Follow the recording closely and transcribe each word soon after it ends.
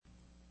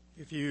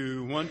If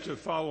you want to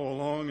follow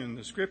along in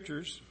the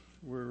scriptures,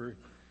 we're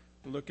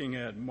looking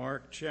at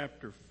Mark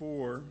chapter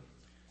 4,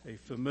 a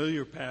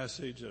familiar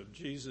passage of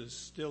Jesus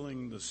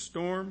stilling the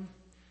storm,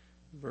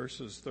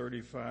 verses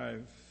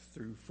 35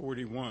 through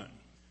 41.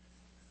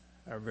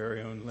 Our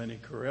very own Lenny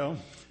Correll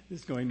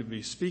is going to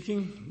be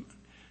speaking.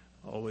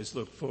 Always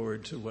look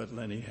forward to what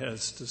Lenny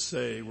has to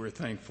say. We're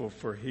thankful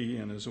for he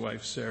and his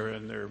wife Sarah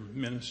and their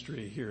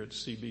ministry here at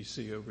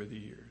CBC over the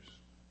years.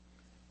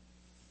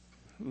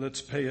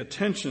 Let's pay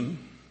attention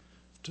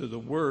to the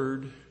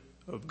Word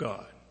of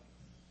God.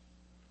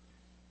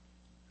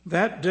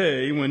 That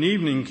day, when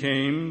evening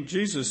came,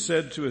 Jesus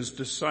said to his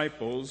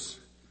disciples,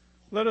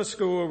 "Let us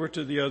go over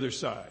to the other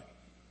side."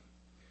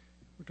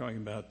 We're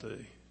talking about the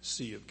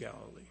Sea of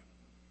Galilee.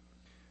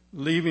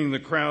 Leaving the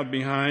crowd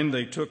behind,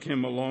 they took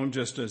him along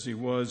just as he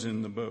was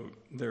in the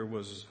boat. There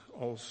was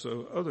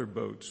also other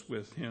boats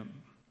with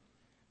him.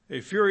 A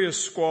furious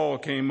squall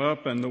came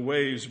up and the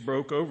waves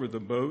broke over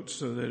the boat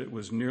so that it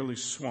was nearly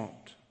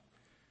swamped.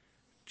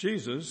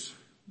 Jesus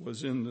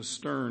was in the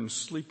stern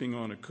sleeping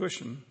on a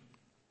cushion.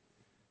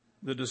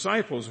 The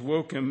disciples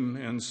woke him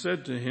and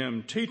said to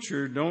him,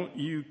 "Teacher, don't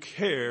you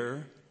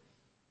care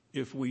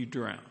if we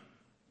drown?"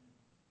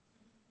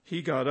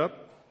 He got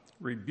up,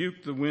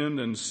 rebuked the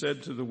wind, and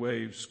said to the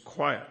waves,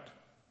 "Quiet,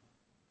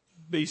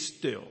 be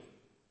still."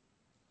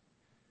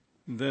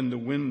 Then the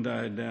wind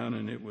died down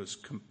and it was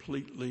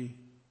completely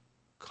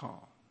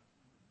calm.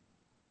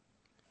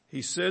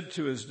 He said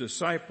to his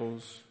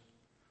disciples,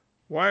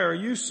 "Why are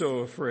you so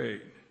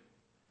afraid?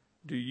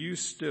 Do you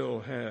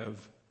still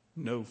have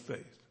no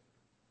faith?"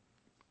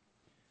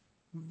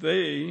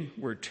 They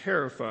were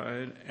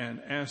terrified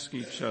and asked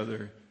each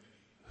other,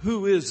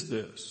 "Who is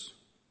this?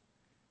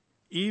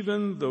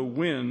 Even the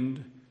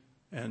wind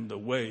and the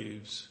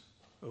waves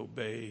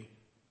obey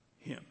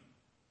him."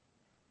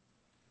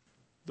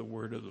 The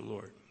word of the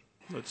Lord.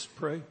 Let's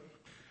pray.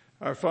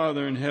 Our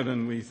Father in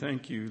heaven, we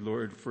thank you,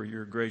 Lord, for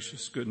your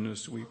gracious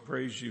goodness. We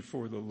praise you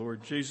for the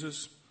Lord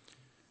Jesus,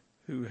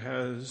 who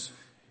has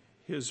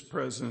his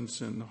presence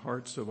in the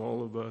hearts of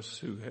all of us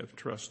who have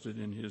trusted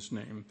in his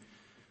name.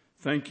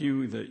 Thank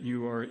you that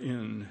you are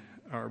in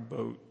our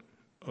boat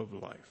of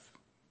life.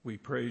 We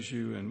praise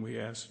you and we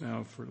ask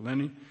now for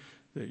Lenny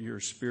that your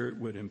Spirit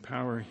would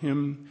empower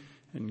him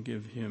and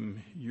give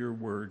him your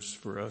words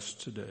for us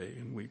today.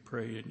 And we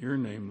pray in your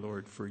name,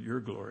 Lord, for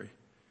your glory.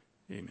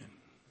 Amen.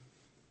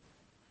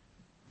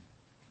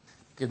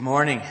 Good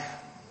morning.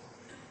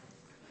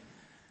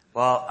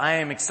 Well, I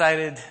am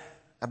excited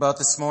about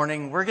this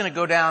morning. We're going to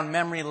go down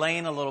memory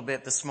lane a little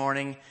bit this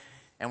morning,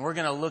 and we're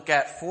going to look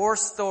at 4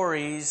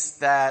 stories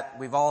that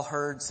we've all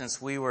heard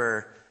since we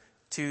were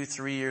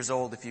 2-3 years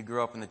old if you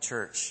grew up in the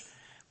church.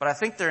 But I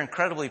think they're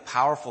incredibly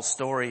powerful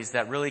stories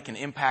that really can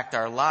impact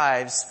our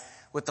lives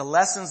with the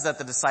lessons that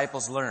the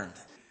disciples learned.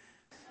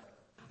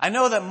 I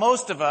know that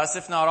most of us,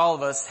 if not all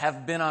of us,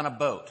 have been on a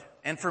boat.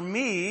 And for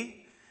me,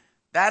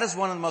 that is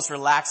one of the most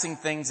relaxing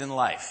things in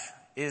life,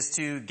 is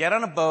to get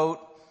on a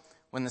boat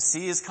when the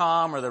sea is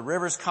calm or the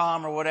river's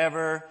calm or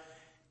whatever.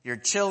 You're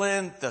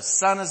chilling, the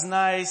sun is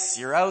nice,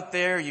 you're out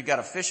there, you got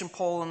a fishing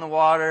pole in the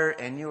water,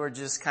 and you are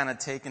just kind of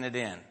taking it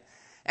in.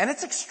 And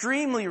it's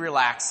extremely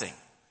relaxing,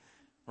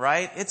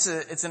 right? It's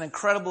an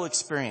incredible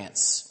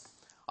experience.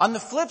 On the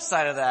flip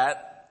side of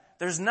that,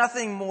 there's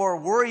nothing more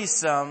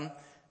worrisome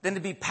than to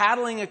be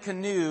paddling a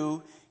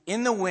canoe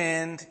in the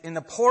wind, in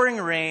the pouring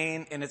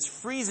rain, and it's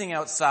freezing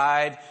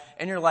outside,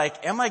 and you're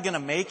like, am I going to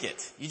make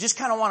it? You just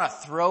kind of want to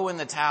throw in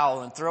the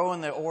towel and throw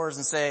in the oars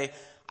and say,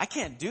 I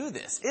can't do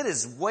this. It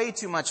is way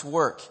too much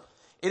work.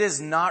 It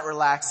is not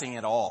relaxing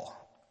at all,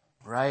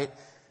 right?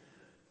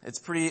 It's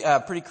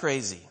pretty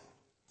crazy.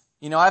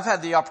 You know, I've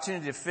had the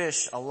opportunity to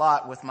fish a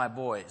lot with my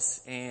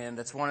boys, and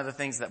it's one of the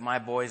things that my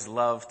boys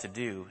love to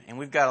do. And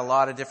we've got a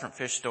lot of different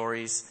fish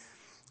stories.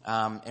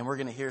 And we're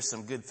going to hear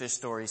some good fish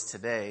stories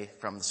today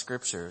from the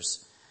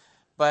scriptures.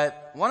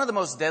 But one of the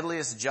most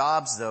deadliest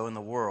jobs, though, in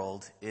the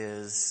world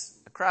is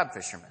a crab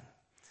fisherman.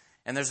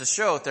 And there's a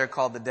show out there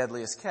called The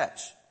Deadliest Catch.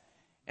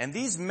 And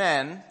these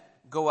men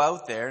go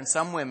out there, and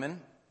some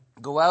women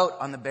go out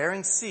on the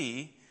Bering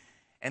Sea,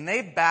 and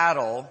they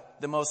battle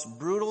the most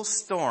brutal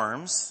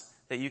storms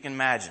that you can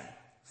imagine.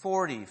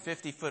 40,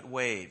 50-foot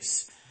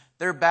waves.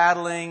 They're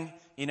battling,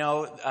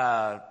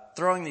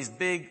 throwing these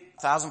big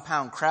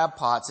 1,000-pound crab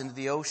pots into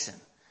the ocean.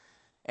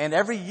 And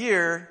every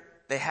year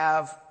they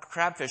have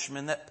crab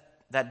fishermen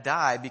that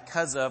die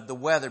because of the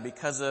weather,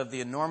 because of the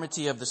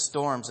enormity of the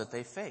storms that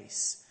they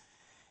face.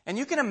 And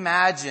you can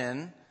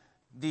imagine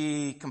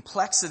the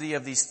complexity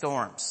of these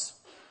storms,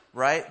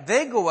 right?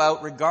 They go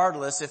out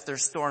regardless if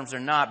there's storms or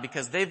not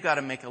because they've got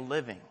to make a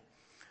living.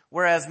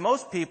 Whereas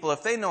most people,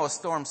 if they know a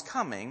storm's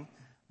coming,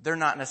 they're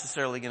not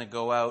necessarily going to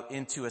go out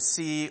into a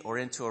sea or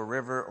into a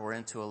river or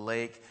into a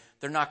lake.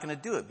 They're not going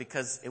to do it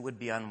because it would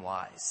be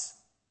unwise.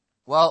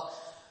 Well,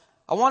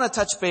 I want to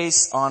touch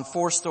base on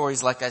 4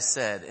 stories, like I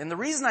said. And the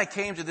reason I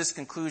came to this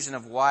conclusion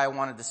of why I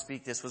wanted to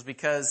speak this was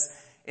because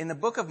in the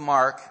book of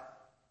Mark,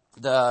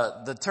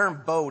 the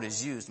term boat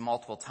is used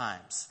multiple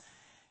times.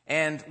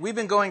 And we've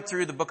been going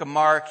through the book of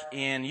Mark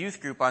in youth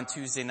group on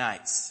Tuesday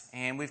nights.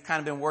 And we've kind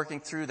of been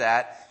working through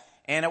that.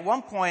 And at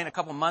one point, a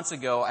couple months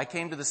ago, I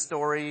came to the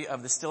story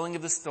of the stilling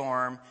of the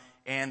storm.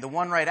 And the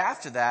one right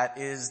after that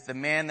is the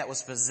man that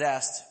was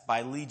possessed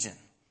by Legion.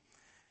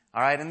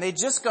 All right, and they'd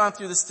just gone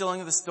through the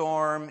stilling of the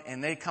storm,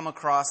 and they come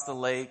across the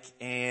lake,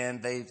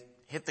 and they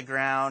hit the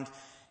ground,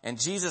 and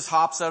Jesus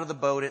hops out of the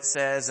boat, it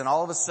says, and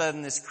all of a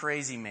sudden this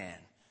crazy man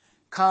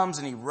comes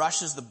and he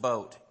rushes the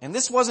boat. And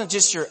this wasn't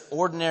just your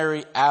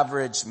ordinary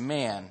average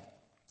man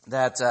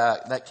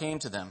that came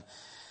to them.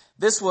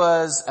 This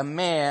was a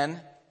man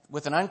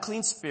with an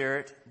unclean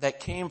spirit that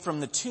came from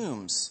the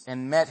tombs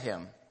and met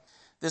him.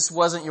 This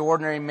wasn't your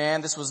ordinary man.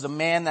 This was the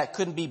man that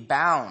couldn't be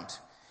bound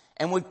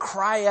and would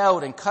cry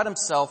out and cut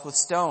himself with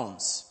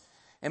stones.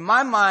 And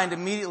my mind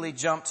immediately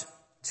jumped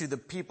to the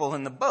people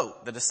in the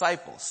boat, the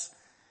disciples.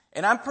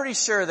 And I'm pretty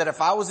sure that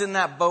if I was in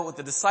that boat with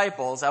the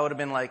disciples, I would have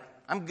been like,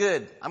 I'm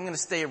good. I'm going to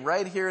stay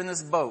right here in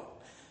this boat,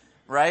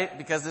 right?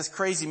 Because this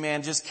crazy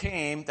man just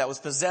came that was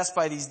possessed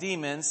by these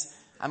demons.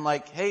 I'm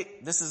like, hey,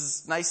 this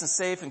is nice and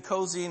safe and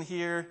cozy in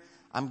here.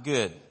 I'm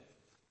good.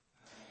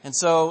 And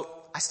so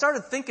I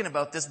started thinking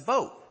about this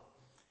boat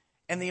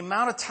and the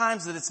amount of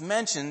times that it's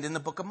mentioned in the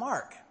book of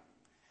Mark.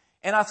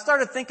 And I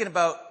started thinking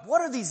about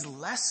what are these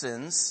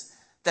lessons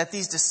that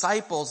these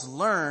disciples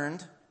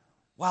learned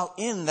while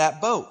in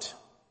that boat?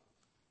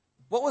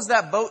 What was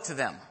that boat to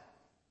them?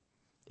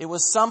 It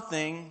was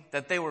something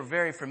that they were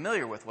very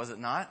familiar with, was it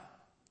not?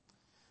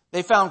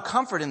 They found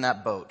comfort in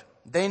that boat.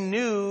 They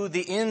knew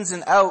the ins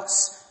and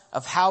outs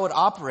of how it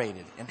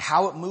operated and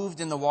how it moved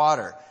in the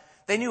water.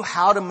 They knew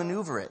how to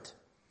maneuver it.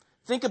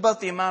 Think about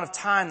the amount of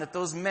time that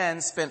those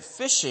men spent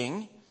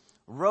fishing,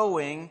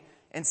 rowing,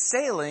 and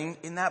sailing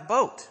in that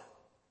boat.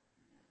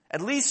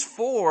 At least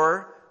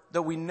 4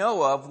 that we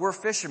know of were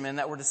fishermen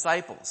that were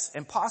disciples,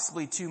 and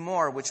possibly 2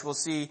 more, which we'll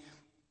see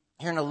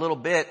here in a little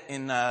bit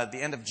in the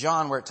end of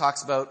John, where it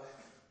talks about,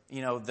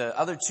 the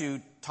other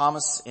 2,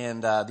 Thomas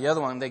and the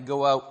other one, they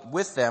go out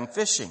with them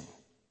fishing.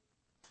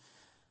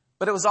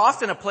 But it was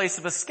often a place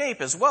of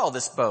escape as well,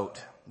 this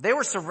boat. They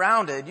were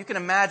surrounded. You can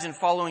imagine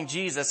following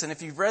Jesus, and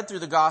if you've read through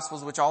the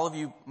Gospels, which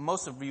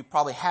most of you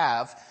probably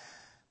have,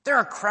 there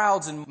are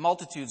crowds and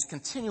multitudes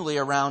continually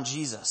around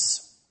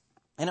Jesus.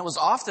 And it was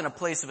often a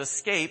place of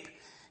escape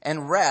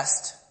and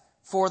rest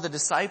for the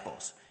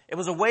disciples. It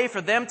was a way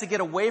for them to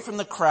get away from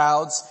the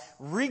crowds,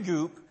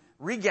 regroup,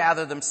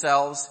 regather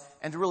themselves,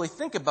 and to really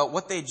think about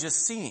what they'd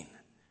just seen.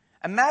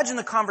 Imagine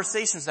the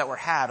conversations that were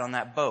had on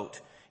that boat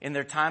in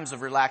their times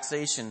of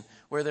relaxation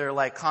where they're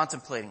like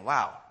contemplating,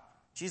 wow,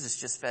 Jesus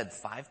just fed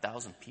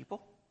 5,000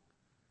 people?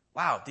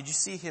 Wow, did you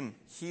see him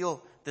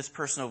heal this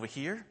person over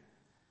here?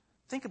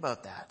 Think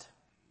about that.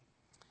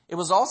 It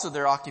was also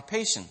their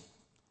occupation,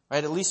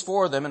 right? At least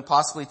 4 of them and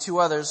possibly 2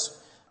 others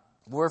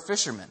were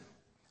fishermen.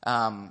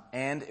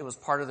 And it was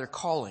part of their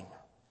calling,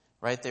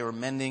 right? They were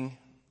mending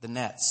the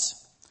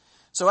nets.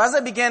 So as I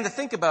began to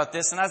think about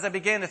this, and as I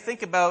began to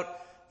think about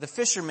the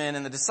fishermen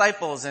and the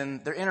disciples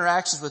and their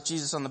interactions with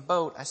Jesus on the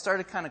boat, I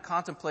started kind of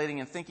contemplating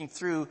and thinking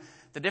through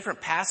the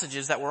different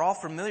passages that we're all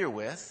familiar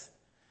with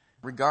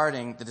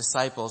regarding the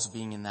disciples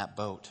being in that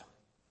boat.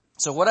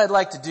 So what I'd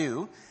like to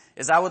do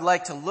is I would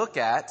like to look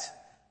at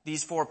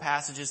these 4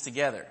 passages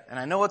together. And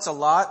I know it's a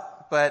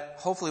lot, but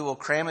hopefully we'll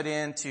cram it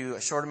into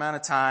a short amount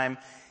of time,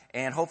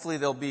 and hopefully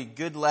there'll be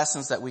good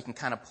lessons that we can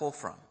kind of pull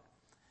from.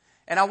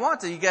 And I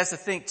want you guys to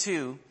think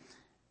too,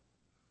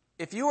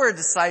 if you were a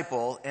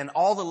disciple and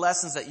all the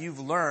lessons that you've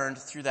learned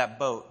through that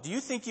boat, do you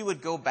think you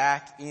would go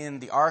back in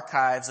the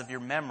archives of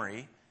your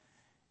memory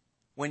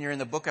when you're in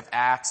the book of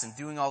Acts and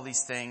doing all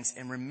these things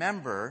and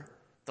remember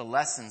the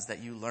lessons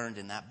that you learned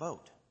in that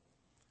boat?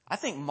 I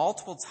think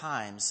multiple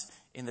times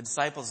in the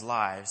disciples'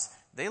 lives,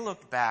 they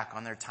looked back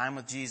on their time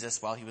with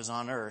Jesus while he was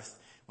on earth,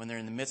 when they're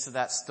in the midst of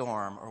that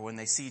storm, or when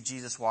they see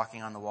Jesus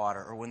walking on the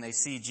water, or when they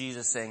see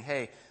Jesus saying,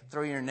 hey,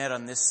 throw your net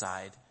on this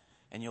side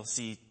and you'll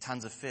see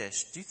tons of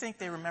fish. Do you think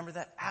they remember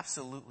that?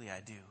 Absolutely, I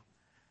do.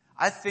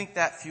 I think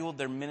that fueled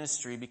their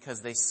ministry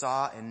because they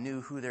saw and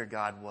knew who their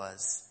God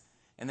was.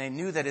 And they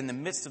knew that in the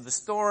midst of the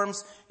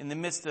storms, in the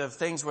midst of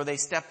things where they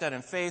stepped out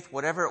in faith,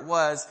 whatever it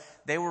was,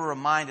 they were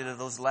reminded of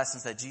those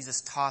lessons that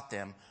Jesus taught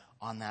them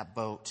on that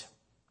boat.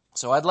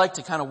 So I'd like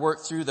to kind of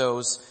work through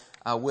those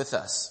with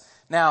us.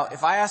 Now,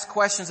 if I ask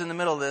questions in the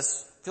middle of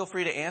this, feel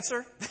free to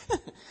answer.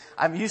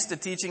 I'm used to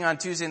teaching on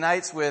Tuesday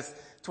nights with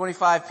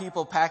 25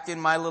 people packed in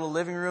my little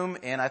living room,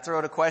 and I throw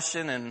out a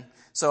question, and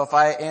so if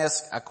I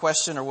ask a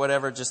question or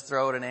whatever, just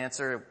throw out an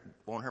answer. It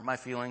won't hurt my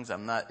feelings.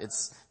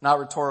 It's not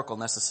rhetorical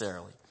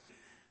necessarily.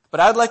 But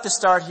I'd like to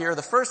start here.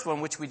 The first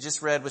one, which we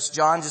just read, which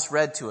John just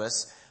read to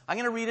us, I'm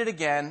going to read it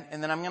again,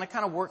 and then I'm going to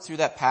kind of work through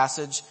that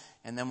passage,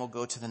 and then we'll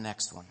go to the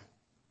next one.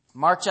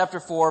 Mark chapter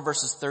 4,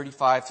 verses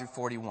 35 through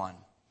 41.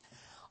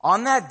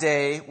 On that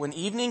day, when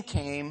evening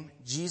came,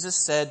 Jesus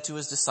said to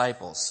his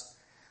disciples,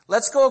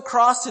 let's go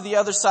across to the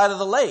other side of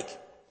the lake.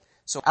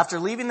 So after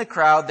leaving the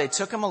crowd, they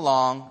took him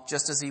along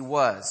just as he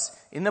was,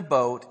 in the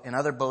boat, and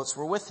other boats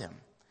were with him.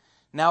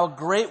 Now a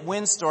great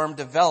windstorm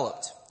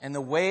developed, and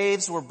the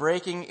waves were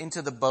breaking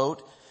into the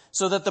boat,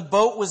 so that the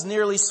boat was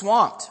nearly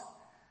swamped.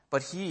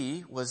 But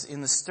he was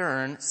in the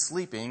stern,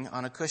 sleeping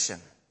on a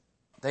cushion.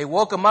 They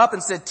woke him up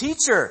and said,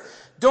 "Teacher,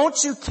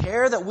 don't you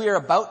care that we are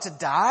about to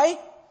die?"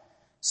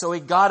 So he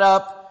got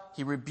up,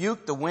 he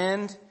rebuked the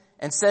wind,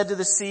 and said to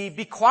the sea,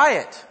 "Be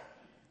quiet,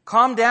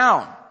 calm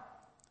down."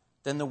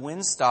 Then the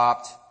wind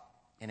stopped,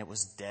 and it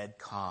was dead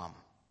calm.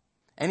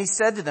 And he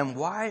said to them,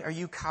 "Why are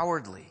you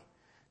cowardly?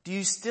 Do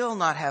you still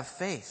not have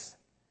faith?"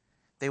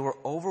 They were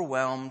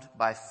overwhelmed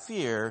by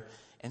fear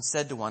and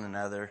said to one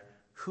another,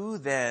 "Who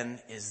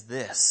then is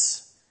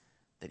this,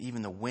 that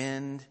even the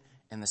wind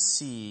and the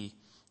sea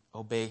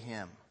obey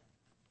him?"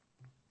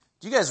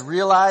 Do you guys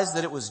realize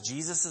that it was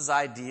Jesus'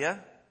 idea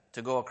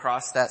to go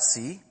across that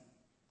sea?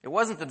 It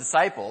wasn't the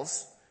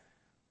disciples.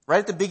 Right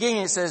at the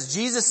beginning it says,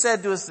 Jesus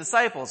said to his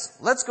disciples,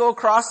 "Let's go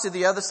across to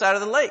the other side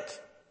of the lake."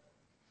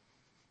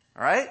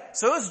 Alright?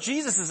 So it was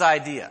Jesus'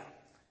 idea.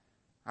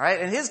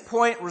 Alright? And his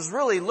point was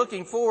really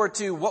looking forward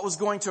to what was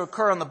going to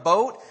occur on the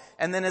boat,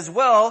 and then as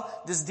well,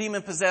 this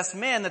demon-possessed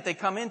man that they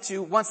come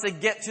into once they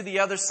get to the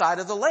other side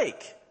of the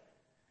lake.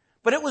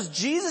 But it was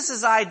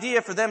Jesus'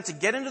 idea for them to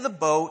get into the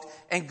boat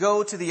and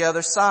go to the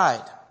other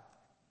side.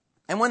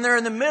 And when they're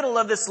in the middle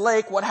of this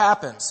lake, what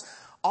happens?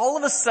 All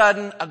of a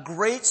sudden, a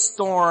great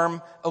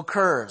storm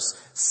occurs.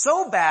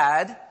 So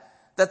bad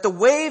that the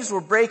waves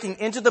were breaking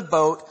into the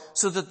boat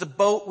so that the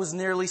boat was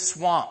nearly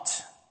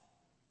swamped.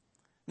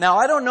 Now,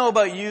 I don't know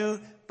about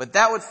you, but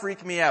that would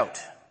freak me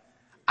out.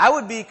 I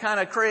would be kind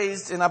of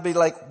crazed and I'd be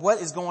like, what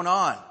is going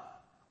on?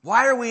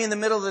 Why are we in the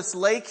middle of this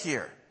lake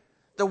here?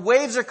 The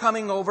waves are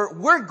coming over.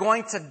 We're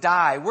going to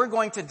die. We're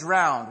going to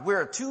drown.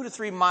 We're 2 to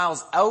 3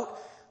 miles out.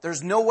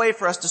 There's no way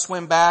for us to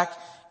swim back.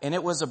 And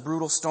it was a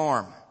brutal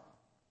storm.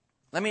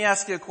 Let me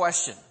ask you a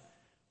question.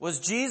 Was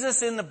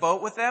Jesus in the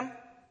boat with them?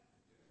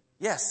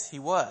 Yes, he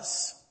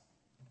was.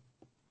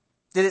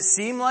 Did it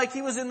seem like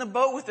he was in the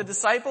boat with the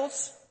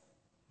disciples?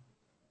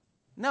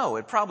 No,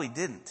 it probably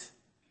didn't.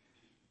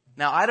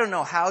 Now, I don't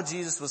know how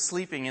Jesus was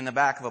sleeping in the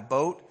back of a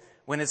boat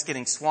when it's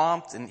getting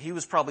swamped, and he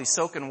was probably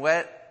soaking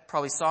wet,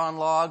 probably sawing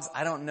logs,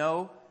 I don't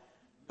know.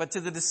 But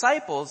to the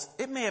disciples,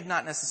 it may have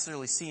not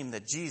necessarily seemed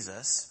that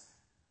Jesus,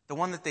 the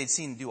one that they'd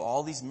seen do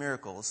all these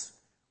miracles,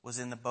 was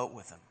in the boat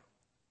with them.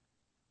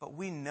 But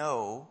we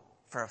know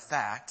for a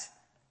fact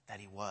that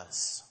he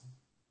was.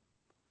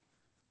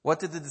 What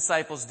did the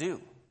disciples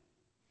do?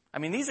 I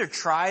mean, these are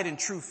tried and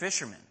true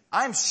fishermen.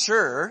 I'm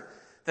sure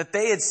that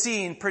they had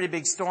seen pretty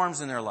big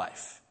storms in their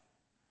life.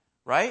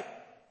 Right?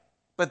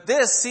 But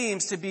this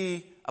seems to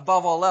be,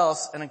 above all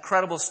else, an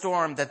incredible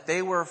storm that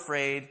they were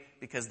afraid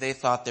because they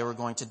thought they were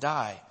going to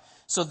die.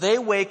 So they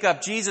wake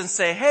up Jesus and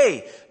say,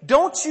 "Hey,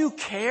 don't you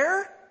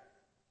care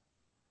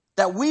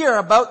that we are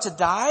about to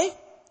die?"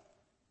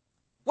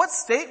 What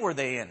state were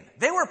they in?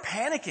 They were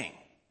panicking.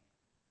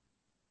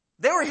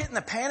 They were hitting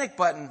the panic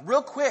button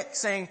real quick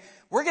saying,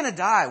 "We're going to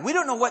die. We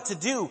don't know what to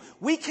do.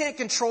 We can't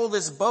control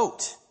this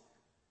boat.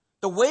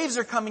 The waves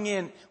are coming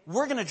in.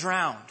 We're going to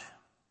drown."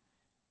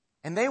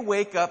 And they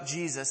wake up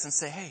Jesus and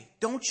say, "Hey,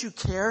 don't you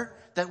care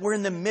that we're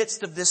in the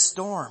midst of this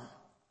storm?"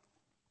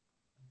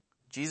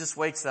 Jesus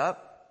wakes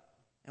up,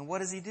 and what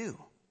does he do?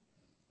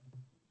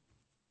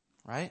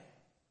 Right?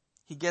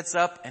 He gets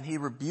up and he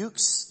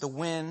rebukes the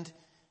wind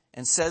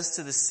and says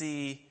to the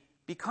sea,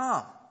 "Be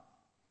calm,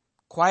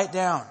 quiet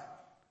down."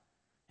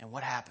 And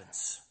what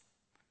happens?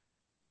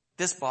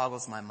 This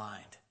boggles my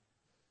mind,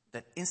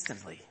 that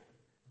instantly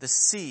the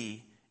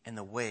sea and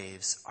the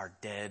waves are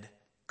dead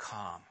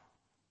calm.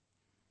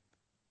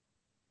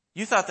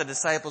 You thought the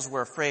disciples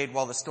were afraid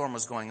while the storm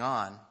was going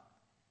on.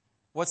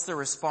 What's the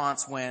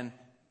response when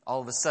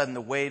all of a sudden the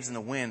waves and the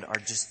wind are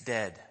just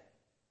dead?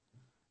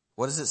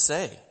 What does it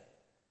say?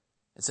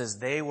 It says,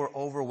 they were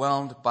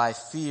overwhelmed by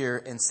fear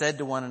and said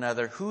to one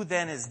another, "Who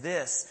then is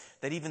this,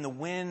 that even the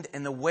wind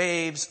and the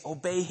waves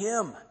obey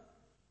him?"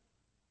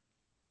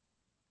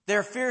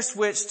 Their fear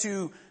switched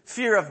to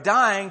fear of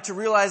dying to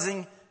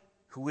realizing,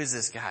 who is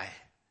this guy?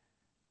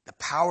 The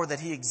power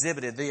that he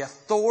exhibited, the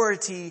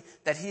authority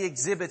that he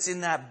exhibits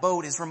in that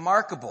boat is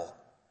remarkable.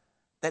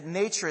 That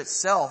nature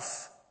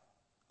itself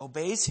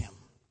obeys him.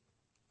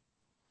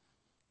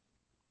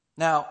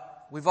 Now,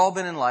 we've all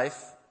been in life.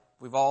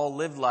 We've all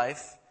lived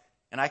life.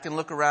 And I can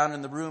look around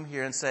in the room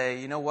here and say,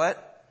 you know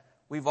what?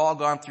 We've all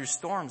gone through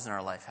storms in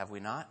our life, have we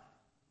not?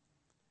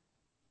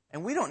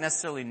 And we don't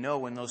necessarily know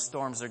when those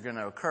storms are going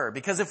to occur.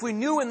 Because if we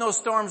knew when those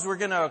storms were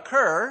going to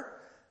occur,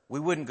 we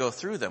wouldn't go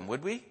through them,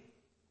 would we?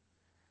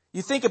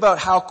 You think about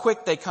how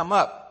quick they come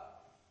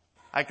up.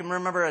 I can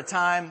remember a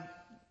time,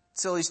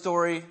 silly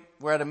story,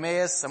 we're at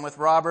Emmaus, I'm with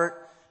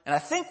Robert, and I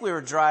think we were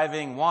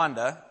driving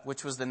Wanda,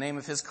 which was the name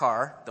of his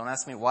car. Don't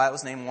ask me why it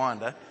was named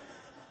Wanda.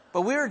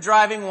 But we were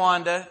driving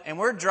Wanda, and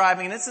we're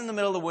driving, and it's in the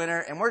middle of the winter,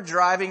 and we're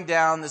driving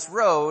down this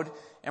road,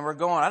 and we're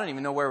going, I don't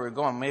even know where we were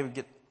going, maybe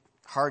get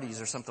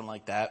Hardee's or something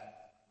like that.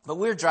 But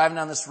we were driving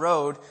down this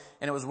road,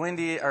 and it was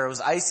windy, or it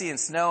was icy and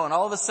snow, and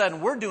all of a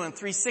sudden we're doing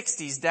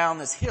 360s down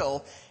this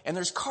hill, and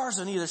there's cars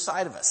on either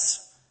side of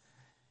us.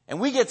 And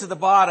we get to the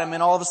bottom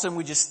and all of a sudden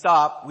we just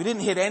stop. We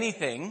didn't hit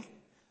anything,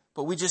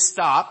 but we just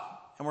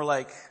stop and we're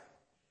like,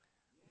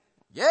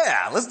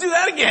 yeah, let's do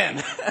that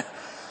again.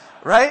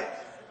 Right?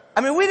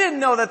 I mean, we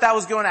didn't know that that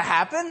was going to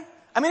happen.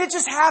 I mean, it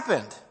just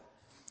happened.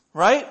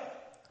 Right?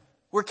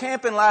 We're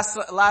camping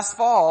last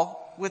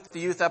fall with the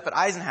youth up at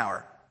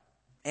Eisenhower.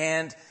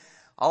 And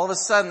all of a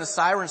sudden the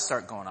sirens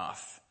start going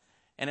off.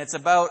 And it's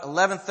about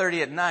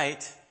 11:30 at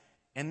night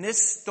and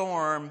this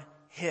storm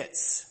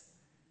hits.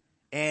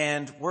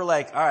 And we're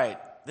like, all right,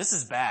 this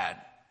is bad.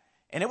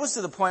 And it was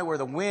to the point where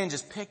the wind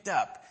just picked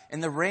up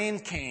and the rain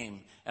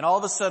came. And all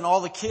of a sudden all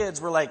the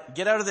kids were like,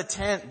 get out of the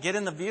tent, get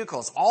in the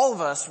vehicles. All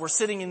of us were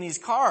sitting in these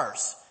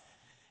cars.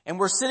 And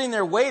we're sitting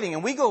there waiting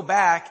and we go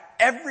back.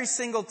 Every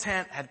single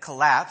tent had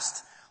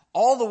collapsed.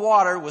 All the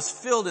water was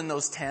filled in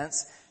those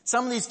tents.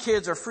 Some of these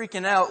kids are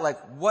freaking out like,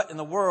 what in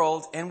the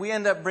world? And we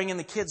end up bringing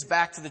the kids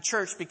back to the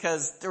church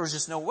because there was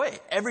just no way.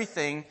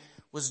 Everything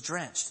was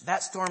drenched.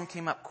 That storm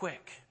came up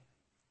quick.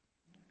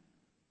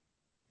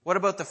 What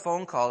about the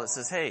phone call that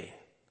says, hey,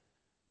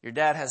 your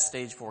dad has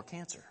stage 4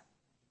 cancer?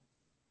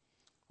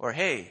 Or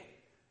hey,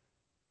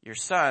 your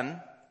son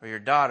or your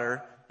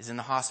daughter is in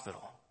the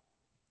hospital.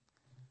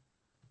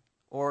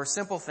 Or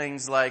simple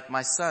things like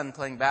my son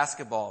playing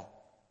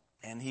basketball,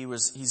 and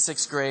he's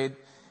 6th grade,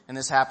 and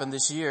this happened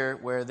this year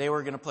where they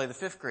were going to play the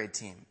 5th grade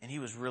team, and he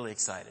was really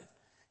excited.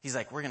 He's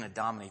like, we're going to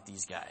dominate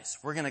these guys.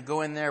 We're going to go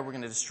in there, we're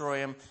going to destroy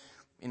them,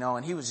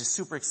 and he was just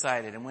super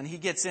excited. And when he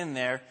gets in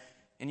there,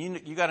 and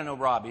you got to know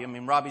Robbie. I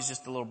mean, Robbie's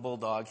just a little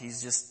bulldog.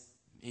 He's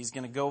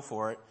going to go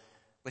for it.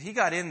 But he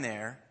got in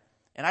there,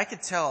 and I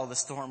could tell the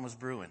storm was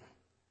brewing.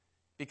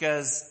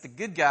 Because the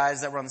good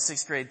guys that were on the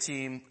 6th grade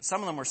team,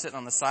 some of them were sitting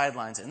on the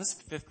sidelines, and this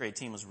 5th grade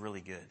team was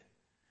really good.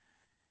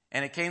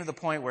 And it came to the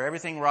point where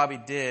everything Robbie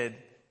did,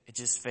 it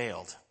just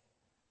failed.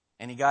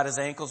 And he got his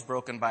ankles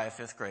broken by a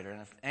 5th grader.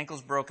 And if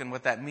ankles broken,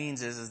 what that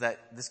means is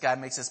that this guy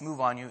makes this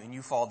move on you and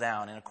you fall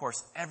down. And of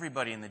course,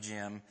 everybody in the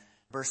gym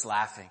burst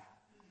laughing.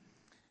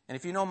 And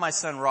if you know my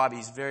son Robbie,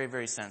 he's very,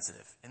 very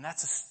sensitive. And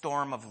that's a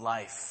storm of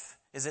life,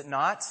 is it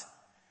not?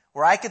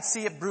 Where I could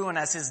see it brewing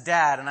as his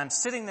dad, and I'm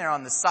sitting there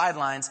on the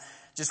sidelines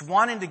just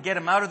wanting to get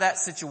him out of that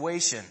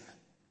situation.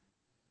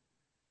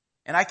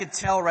 And I could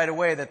tell right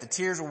away that the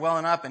tears were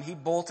welling up, and he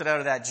bolted out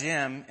of that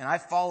gym, and I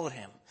followed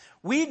him.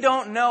 We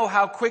don't know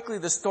how quickly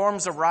the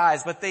storms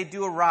arise, but they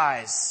do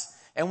arise.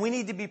 And we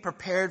need to be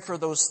prepared for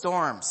those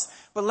storms.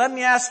 But let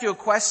me ask you a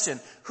question.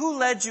 Who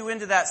led you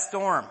into that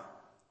storm?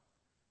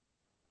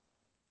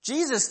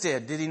 Jesus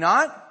did he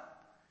not?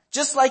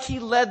 Just like he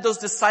led those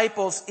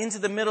disciples into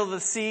the middle of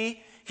the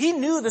sea, he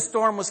knew the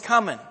storm was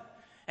coming.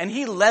 And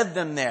he led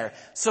them there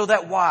so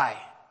that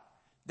why?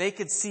 They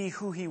could see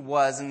who he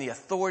was and the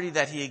authority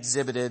that he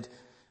exhibited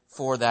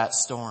for that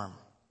storm.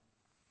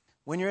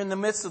 When you're in the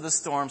midst of the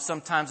storm,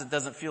 sometimes it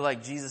doesn't feel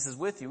like Jesus is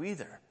with you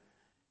either.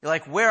 You're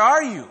like, where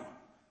are you?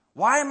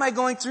 Why am I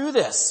going through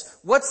this?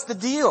 What's the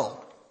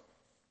deal?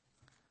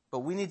 But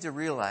we need to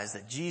realize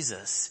that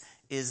Jesus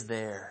is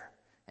there.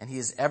 And he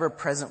is ever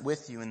present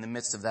with you in the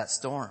midst of that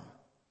storm.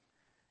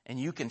 And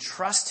you can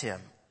trust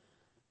him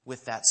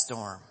with that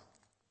storm.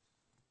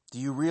 Do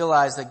you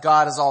realize that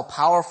God is all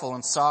powerful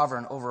and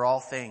sovereign over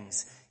all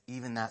things,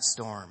 even that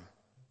storm?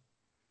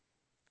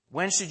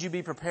 When should you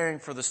be preparing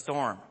for the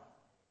storm?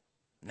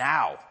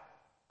 Now,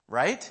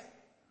 right?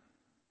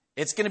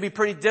 It's going to be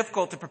pretty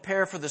difficult to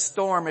prepare for the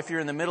storm if you're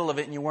in the middle of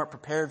it and you weren't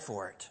prepared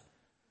for it.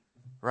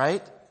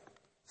 Right?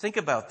 Think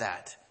about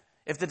that.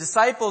 If the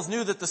disciples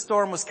knew that the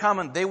storm was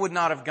coming, they would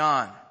not have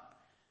gone.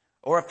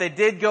 Or if they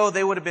did go,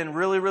 they would have been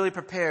really, really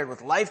prepared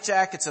with life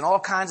jackets and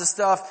all kinds of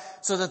stuff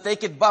so that they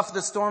could buff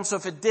the storm. So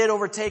if it did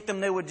overtake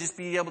them, they would just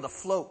be able to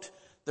float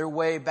their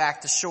way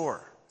back to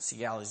shore. Sea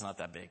Galilee's not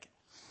that big.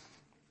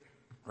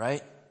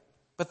 Right?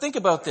 But think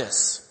about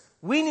this.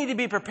 We need to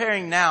be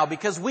preparing now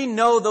because we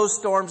know those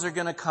storms are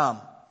going to come.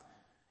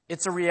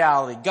 It's a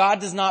reality. God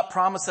does not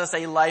promise us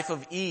a life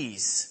of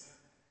ease.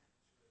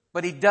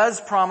 But he does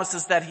promise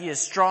us that he is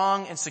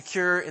strong and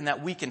secure and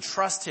that we can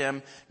trust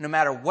him no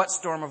matter what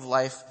storm of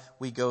life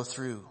we go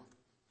through.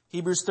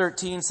 Hebrews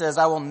 13 says,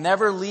 I will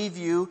never leave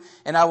you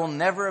and I will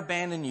never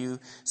abandon you.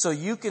 So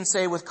you can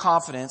say with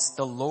confidence,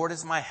 the Lord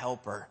is my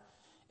helper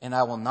and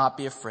I will not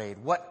be afraid.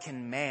 What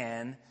can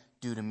man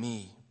do to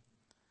me?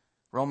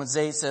 Romans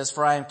 8 says,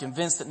 for I am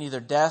convinced that neither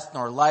death,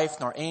 nor life,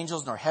 nor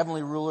angels, nor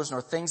heavenly rulers,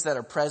 nor things that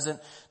are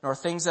present, nor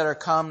things that are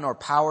come, nor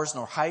powers,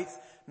 nor height,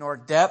 nor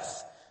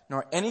depth,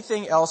 nor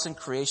anything else in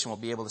creation will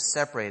be able to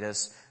separate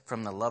us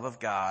from the love of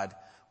God,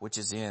 which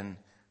is in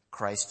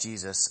Christ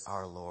Jesus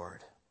our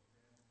Lord.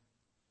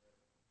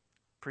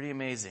 Pretty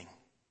amazing.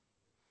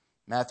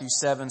 Matthew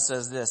 7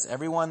 says this,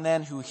 everyone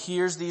then who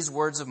hears these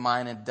words of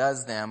mine and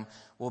does them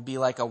will be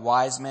like a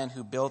wise man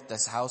who built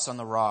this house on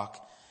the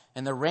rock.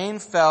 And the rain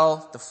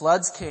fell, the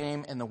floods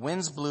came, and the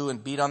winds blew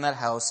and beat on that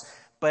house,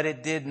 but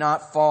it did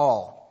not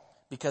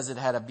fall because it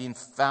had been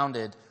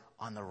founded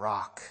on the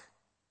rock.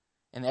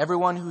 And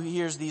everyone who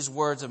hears these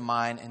words of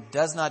mine and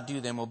does not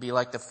do them will be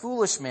like the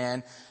foolish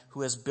man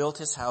who has built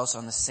his house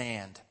on the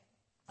sand.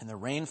 And the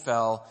rain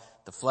fell,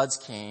 the The floods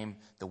came,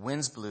 the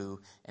winds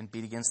blew and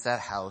beat against that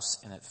house,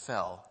 and it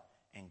fell,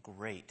 and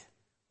great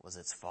was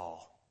its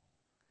fall.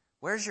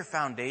 Where's your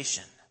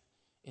foundation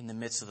in the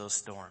midst of those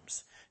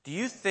storms? Do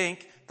you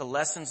think the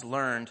lessons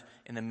learned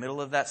in the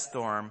middle of that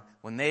storm,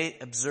 when they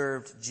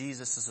observed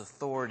Jesus'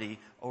 authority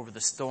over the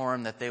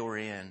storm that they were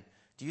in,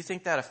 do you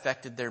think that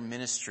affected their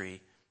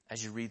ministry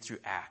as you read through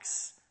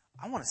Acts?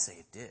 I want to say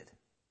it did.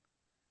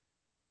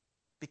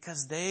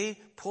 Because they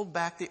pulled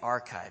back the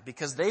archive.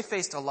 Because they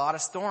faced a lot of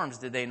storms,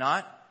 did they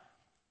not?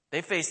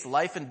 They faced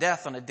life and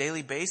death on a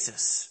daily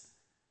basis.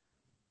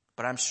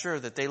 But I'm sure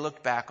that they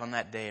looked back on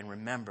that day and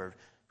remembered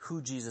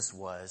who Jesus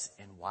was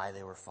and why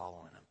they were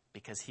following him.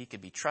 Because he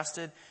could be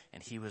trusted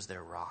and he was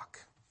their rock.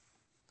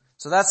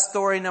 So that's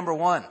story number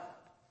 1.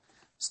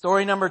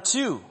 Story number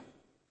 2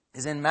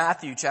 is in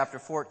Matthew chapter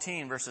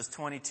 14, verses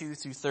 22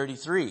 through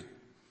 33.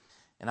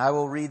 And I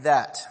will read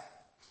that.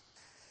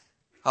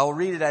 I will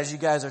read it as you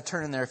guys are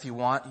turning there if you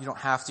want. You don't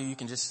have to. You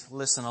can just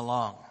listen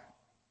along.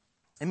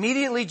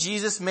 Immediately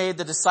Jesus made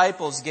the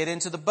disciples get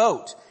into the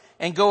boat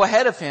and go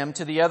ahead of him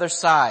to the other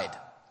side.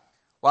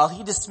 While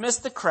he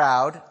dismissed the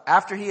crowd,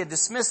 after he had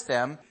dismissed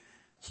them,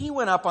 he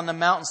went up on the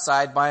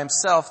mountainside by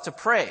himself to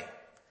pray.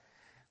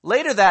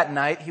 Later that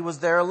night he was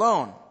there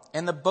alone,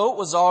 and the boat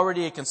was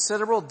already a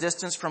considerable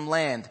distance from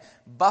land,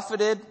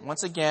 buffeted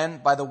once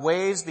again by the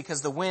waves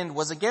because the wind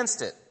was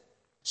against it.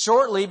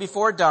 Shortly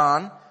before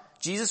dawn,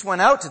 Jesus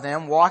went out to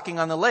them walking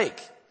on the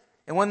lake.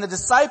 And when the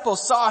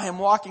disciples saw him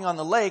walking on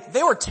the lake,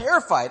 they were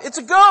terrified. "It's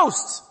a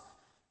ghost,"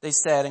 they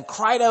said, and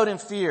cried out in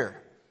fear.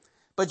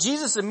 But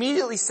Jesus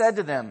immediately said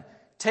to them,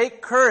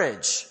 "Take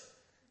courage.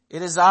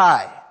 It is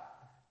I.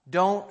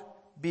 Don't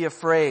be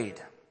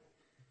afraid."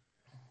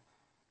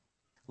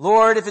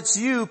 "Lord, if it's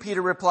you,"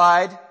 Peter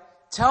replied,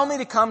 "tell me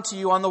to come to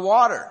you on the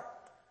water."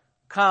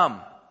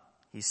 "Come,"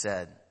 he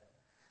said.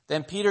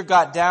 Then Peter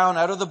got down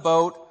out of the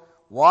boat,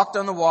 walked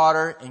on the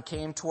water, and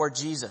came toward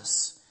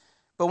Jesus.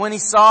 But when he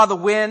saw the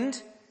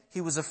wind, he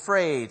was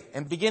afraid,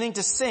 and beginning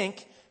to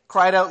sink,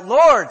 cried out,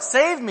 "Lord,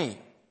 save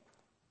me."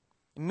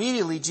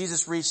 Immediately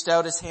Jesus reached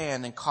out his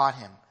hand and caught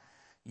him.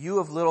 "You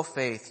of little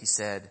faith," he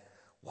said,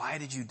 "why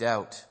did you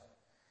doubt?"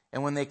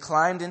 And when they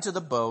climbed into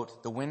the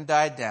boat, the wind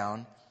died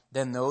down.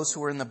 Then those who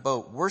were in the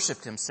boat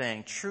worshipped him,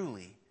 saying,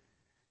 "Truly,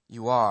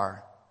 you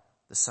are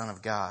the Son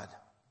of God."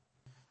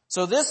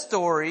 So this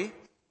story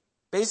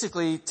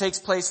basically takes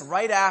place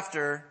right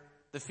after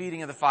the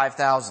feeding of the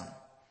 5,000.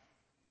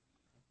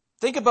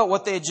 Think about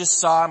what they just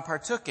saw and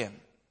partook in.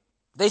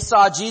 They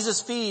saw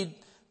Jesus feed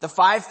the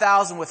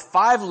 5,000 with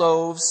 5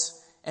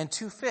 loaves and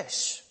 2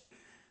 fish.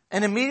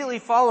 And immediately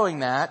following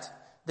that,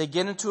 they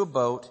get into a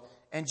boat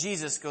and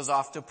Jesus goes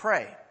off to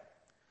pray.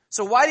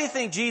 So why do you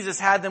think Jesus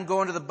had them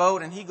go into the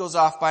boat and he goes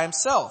off by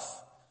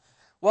himself?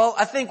 Well,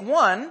 I think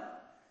 1,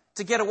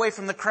 to get away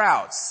from the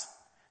crowds.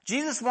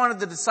 Jesus wanted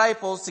the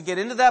disciples to get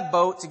into that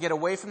boat to get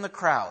away from the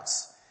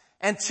crowds.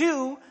 And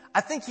 2,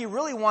 I think he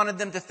really wanted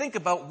them to think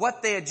about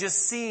what they had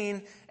just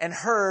seen and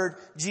heard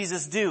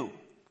Jesus do.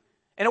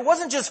 And it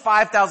wasn't just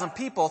 5,000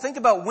 people. Think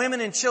about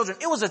women and children.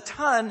 It was a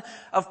ton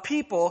of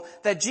people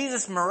that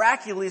Jesus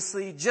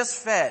miraculously just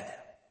fed.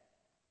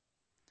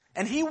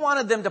 And he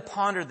wanted them to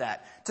ponder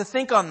that, to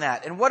think on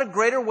that. And what a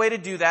greater way to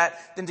do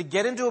that than to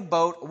get into a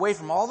boat away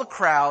from all the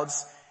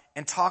crowds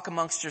and talk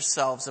amongst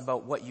yourselves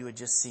about what you had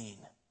just seen.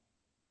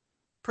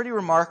 Pretty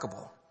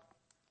remarkable.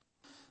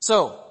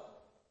 So,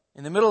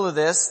 in the middle of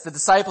this, the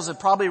disciples had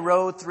probably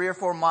rowed 3 or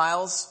 4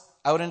 miles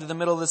out into the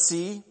middle of the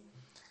sea.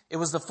 It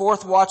was the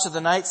 4th watch of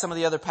the night, some of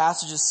the other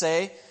passages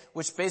say,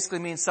 which basically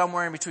means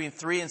somewhere in between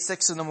 3 and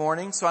 6 in the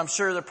morning. So I'm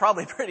sure they're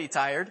probably pretty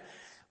tired,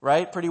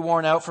 right? Pretty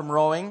worn out from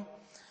rowing.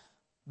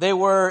 They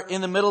were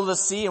in the middle of the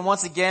sea, and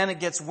once again it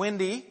gets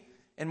windy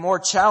and more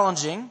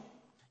challenging.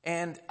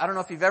 And I don't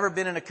know if you've ever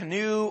been in a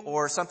canoe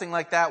or something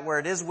like that where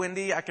it is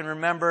windy. I can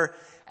remember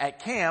at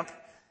camp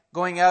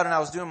going out and I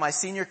was doing my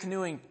senior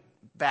canoeing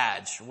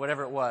badge,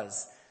 whatever it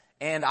was.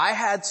 And I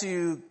had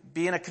to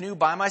be in a canoe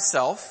by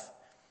myself,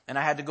 and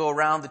I had to go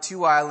around the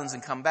 2 islands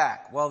and come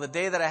back. Well, the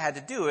day that I had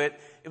to do it,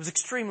 it was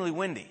extremely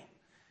windy.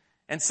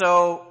 And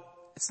so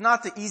it's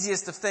not the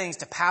easiest of things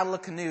to paddle a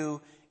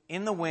canoe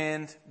in the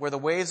wind where the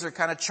waves are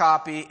kind of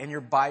choppy and you're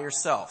by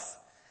yourself.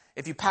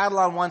 If you paddle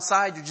on one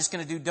side, you're just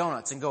going to do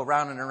donuts and go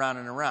round and around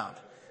and around,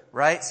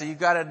 right? So you've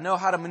got to know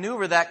how to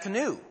maneuver that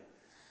canoe.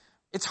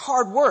 It's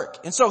hard work.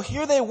 And so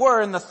here they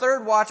were in the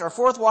 3rd watch or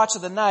 4th watch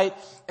of the night,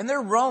 and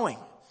they're rowing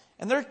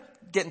and they're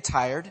getting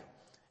tired.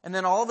 And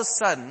then all of a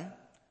sudden,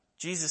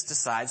 Jesus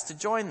decides to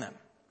join them,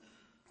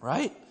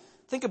 right?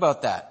 Think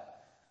about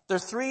that. They're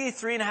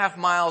 3.5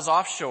 miles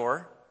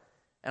offshore,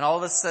 and all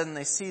of a sudden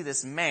they see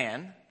this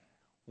man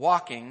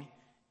walking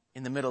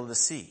in the middle of the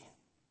sea.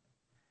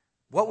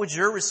 What would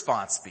your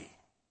response be?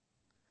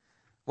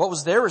 What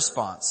was their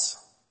response?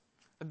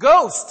 A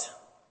ghost.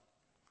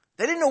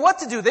 They didn't know what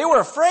to do. They were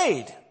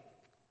afraid.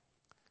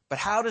 But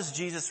how does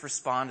Jesus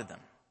respond to them?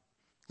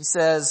 He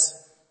says,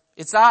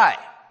 "It's I.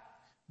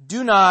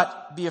 Do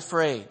not be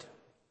afraid."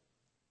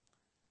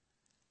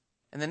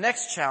 And the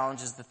next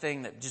challenge is the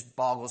thing that just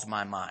boggles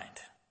my mind.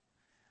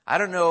 I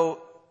don't know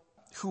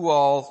who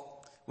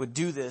all would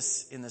do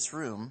this in this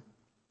room,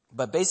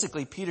 but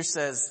basically Peter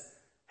says,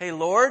 hey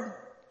Lord,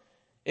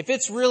 if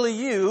it's really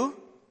you,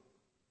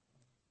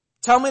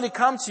 tell me to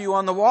come to you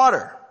on the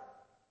water.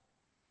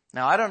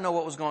 Now I don't know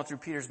what was going through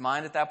Peter's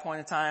mind at that point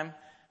in time.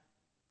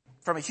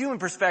 From a human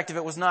perspective,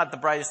 it was not the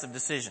brightest of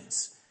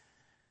decisions.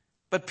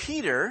 But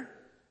Peter,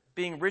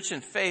 being rich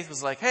in faith,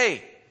 was like,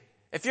 hey,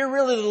 if you're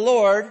really the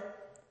Lord,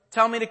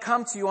 tell me to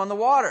come to you on the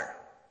water.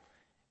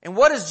 And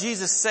what does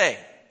Jesus say?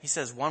 He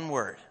says one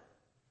word.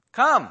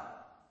 Come.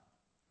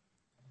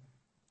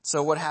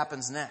 So what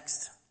happens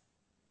next?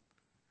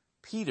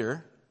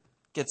 Peter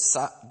gets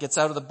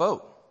out of the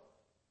boat.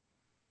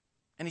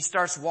 And he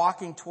starts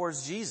walking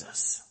towards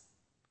Jesus.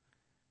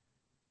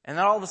 And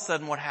then all of a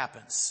sudden what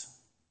happens?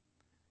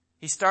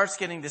 He starts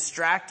getting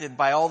distracted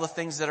by all the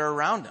things that are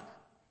around him.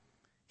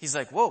 He's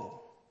like,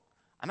 whoa,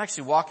 I'm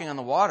actually walking on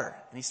the water.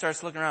 And he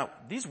starts looking around.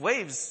 These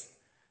waves,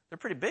 they're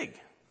pretty big.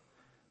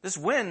 This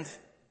wind,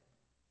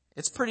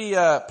 it's pretty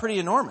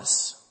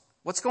enormous.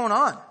 What's going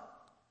on?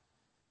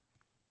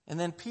 And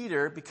then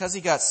Peter, because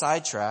he got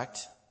sidetracked,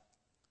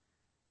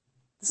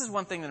 this is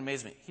one thing that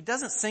amazed me. He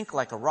doesn't sink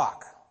like a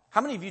rock.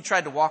 How many of you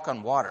tried to walk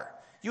on water?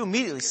 You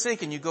immediately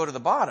sink and you go to the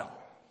bottom.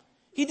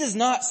 He does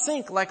not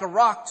sink like a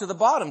rock to the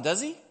bottom,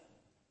 does he?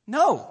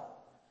 No.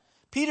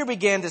 Peter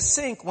began to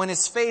sink when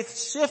his faith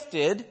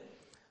shifted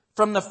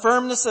from the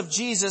firmness of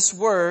Jesus'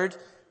 word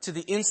to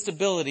the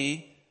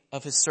instability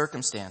of his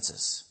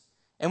circumstances.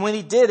 And when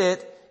he did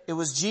it, it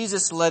was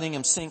Jesus letting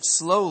him sink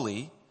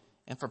slowly,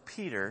 and for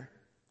Peter,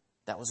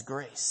 that was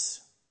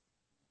grace.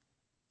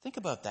 Think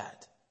about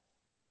that.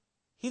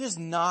 He does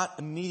not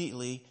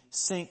immediately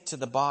sink to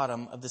the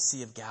bottom of the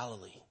Sea of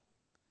Galilee.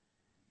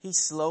 He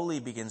slowly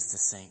begins to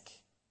sink.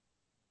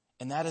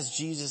 And that is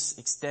Jesus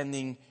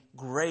extending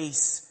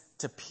grace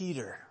to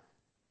Peter.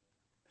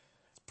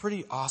 It's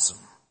pretty awesome.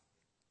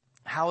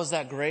 How is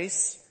that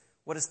grace?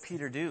 What does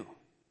Peter do?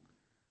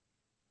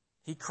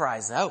 He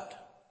cries out,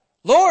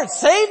 Lord,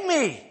 save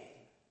me!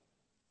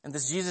 And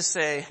does Jesus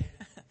say,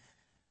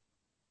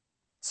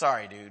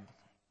 sorry, dude,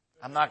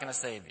 I'm not going to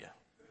save you?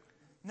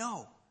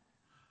 No.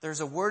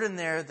 There's a word in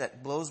there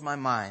that blows my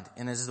mind,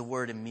 and it is the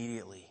word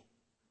immediately.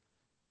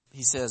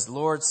 He says,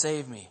 Lord,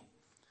 save me.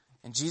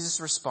 And Jesus'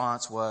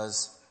 response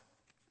was,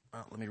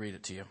 well, let me read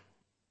it to you.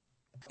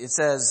 It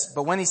says,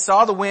 but when he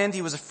saw the wind,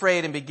 he was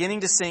afraid, and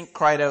beginning to sink,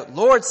 cried out,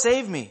 Lord,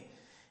 save me.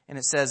 And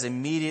it says,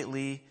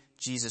 immediately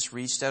Jesus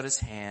reached out his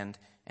hand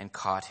and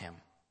caught him.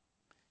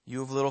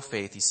 You of little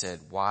faith, he said,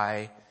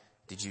 why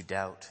did you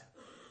doubt?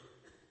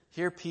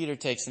 Here Peter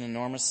takes an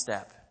enormous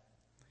step.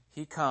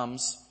 He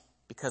comes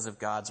because of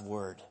God's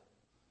word.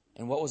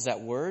 And what was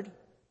that word?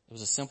 It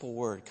was a simple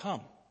word,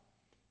 come.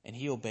 And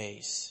he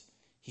obeys.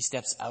 He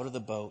steps out of the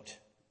boat.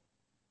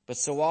 But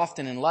so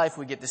often in life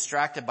we get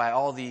distracted by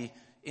all the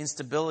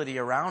instability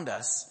around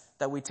us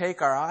that we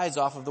take our eyes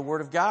off of the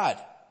word of God.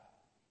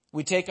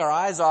 We take our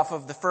eyes off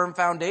of the firm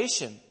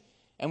foundation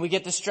and we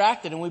get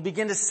distracted and we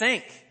begin to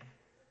sink.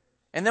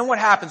 And then what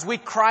happens? We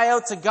cry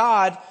out to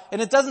God,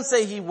 and it doesn't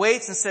say he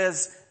waits and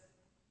says,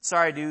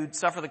 sorry dude,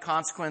 suffer the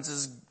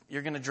consequences,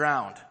 you're going to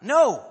drown.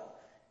 No.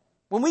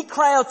 When we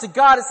cry out to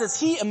God, it says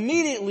he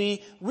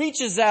immediately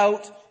reaches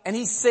out and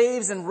he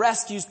saves and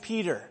rescues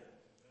Peter.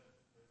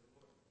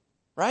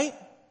 Right?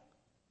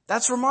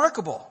 That's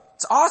remarkable.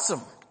 It's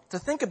awesome to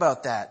think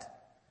about that.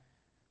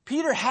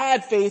 Peter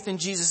had faith in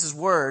Jesus'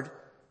 word,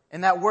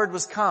 and that word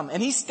was come,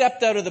 and he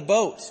stepped out of the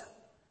boat.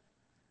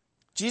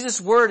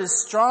 Jesus' word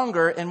is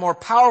stronger and more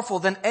powerful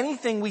than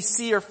anything we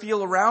see or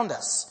feel around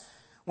us.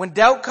 When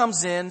doubt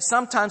comes in,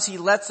 sometimes he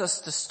lets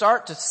us to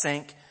start to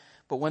sink,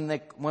 but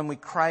when we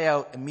cry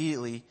out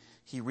immediately,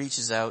 he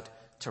reaches out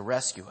to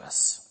rescue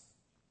us.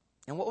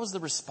 And what was the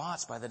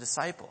response by the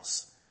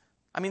disciples?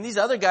 I mean, these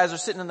other guys are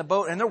sitting in the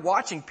boat and they're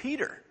watching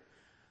Peter.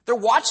 They're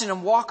watching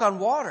him walk on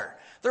water.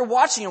 They're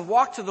watching him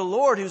walk to the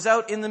Lord who's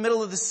out in the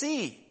middle of the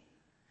sea.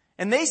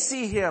 And they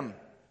see him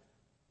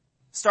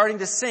starting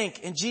to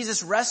sink and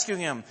Jesus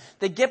rescuing him.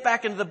 They get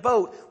back into the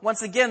boat.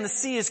 Once again, the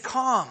sea is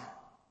calm.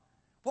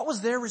 What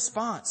was their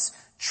response?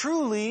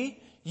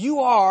 Truly, you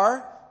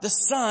are the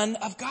Son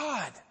of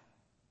God.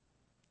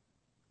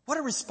 What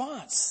a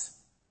response.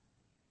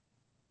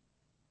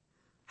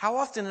 How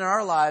often in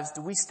our lives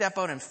do we step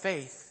out in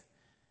faith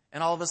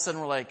and all of a sudden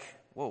we're like,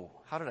 whoa,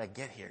 how did I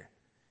get here?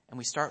 And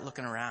we start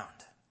looking around.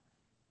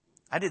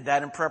 I did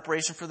that in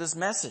preparation for this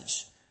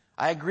message.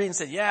 I agreed and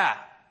said, yeah.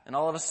 And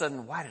all of a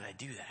sudden, why did I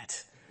do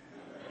that?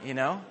 You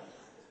know?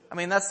 I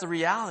mean, that's the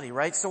reality,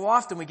 right? So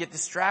often we get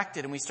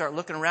distracted and we start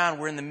looking around.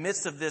 We're in the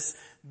midst of this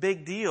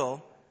big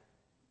deal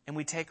and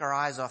we take our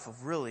eyes off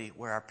of really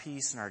where our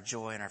peace and our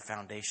joy and our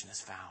foundation is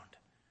found.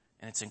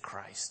 And it's in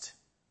Christ.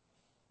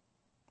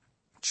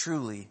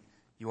 Truly,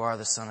 you are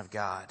the Son of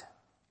God.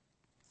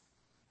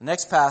 The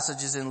next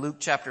passage is in Luke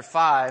chapter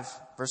 5,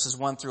 verses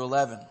 1 through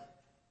 11.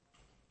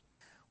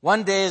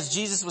 One day as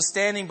Jesus was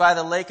standing by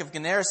the lake of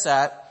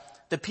Gennesaret,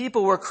 the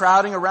people were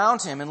crowding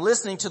around him and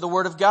listening to the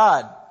word of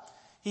God.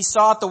 He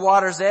saw at the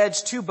water's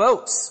edge 2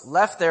 boats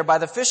left there by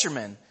the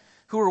fishermen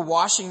who were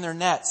washing their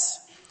nets.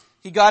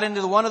 He got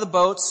into one of the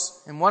boats,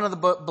 and one of the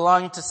boat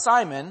belonging to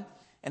Simon,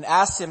 and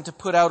asked him to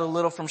put out a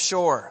little from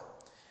shore.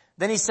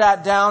 Then he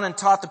sat down and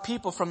taught the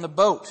people from the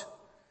boat.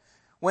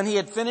 When he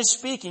had finished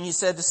speaking, he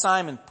said to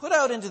Simon, "Put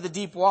out into the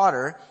deep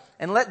water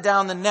and let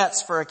down the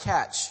nets for a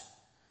catch."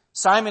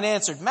 Simon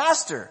answered,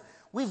 "Master,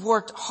 we've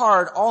worked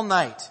hard all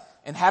night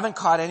and haven't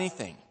caught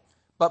anything.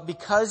 But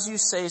because you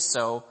say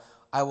so,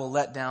 I will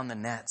let down the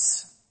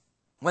nets."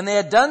 When they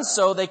had done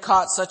so, they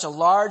caught such a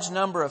large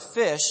number of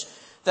fish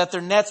that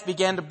their nets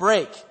began to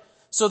break.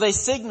 So they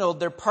signaled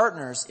their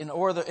partners in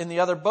the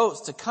other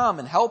boats to come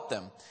and help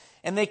them.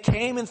 And they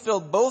came and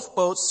filled both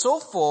boats so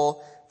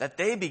full that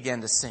they began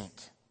to sink.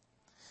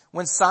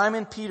 When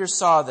Simon Peter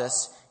saw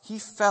this, he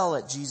fell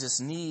at Jesus'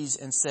 knees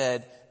and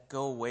said,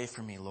 "Go away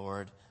from me,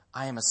 Lord.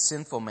 I am a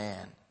sinful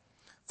man."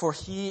 For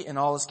he and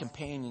all his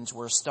companions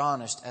were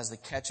astonished as the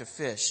catch of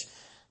fish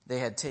they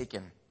had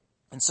taken.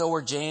 And so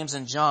were James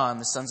and John,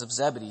 the sons of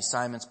Zebedee,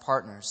 Simon's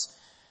partners.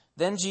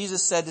 Then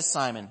Jesus said to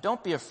Simon,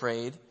 "Don't be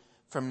afraid.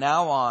 From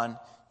now on,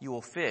 you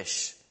will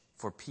fish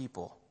for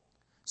people."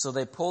 So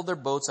they pulled their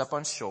boats up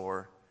on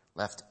shore,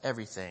 left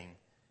everything,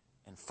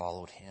 and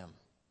followed him.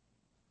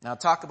 Now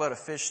talk about a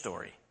fish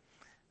story,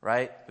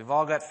 right? We've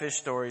all got fish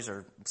stories,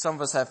 or some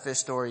of us have fish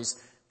stories,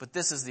 but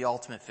this is the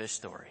ultimate fish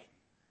story,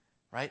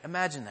 right?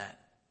 Imagine that.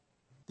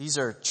 These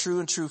are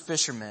true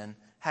fishermen,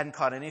 hadn't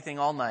caught anything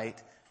all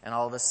night, and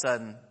all of a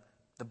sudden,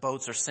 the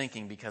boats are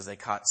sinking because they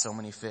caught so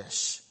many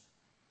fish.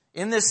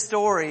 In this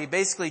story,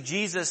 basically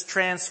Jesus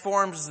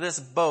transforms this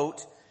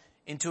boat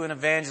into an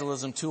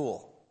evangelism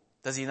tool.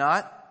 Does he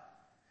not?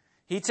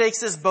 He takes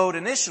this boat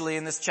initially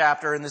in this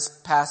chapter, in this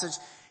passage.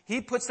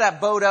 He puts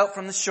that boat out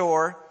from the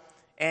shore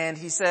and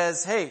he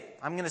says, "Hey,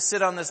 I'm going to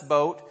sit on this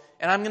boat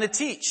and I'm going to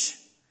teach."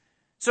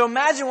 So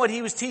imagine what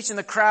he was teaching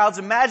the crowds.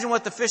 Imagine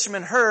what the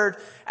fishermen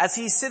heard as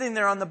he's sitting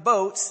there on the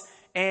boats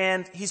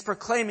and he's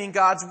proclaiming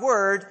God's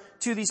word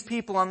to these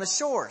people on the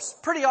shores.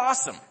 Pretty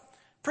awesome.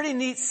 Pretty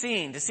neat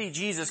scene to see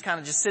Jesus kind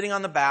of just sitting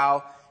on the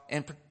bow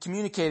and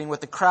communicating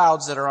with the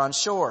crowds that are on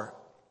shore.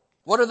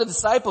 What are the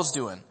disciples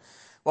doing?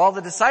 Well,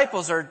 the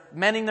disciples are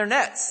mending their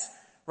nets,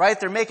 right?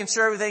 They're making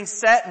sure everything's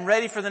set and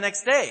ready for the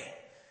next day,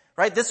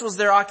 right? This was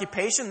their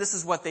occupation. This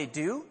is what they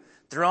do.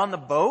 They're on the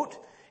boat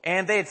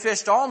and they had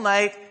fished all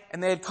night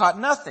and they had caught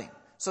nothing.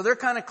 So they're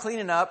kind of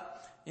cleaning up.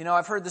 You know,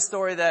 I've heard the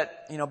story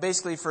that,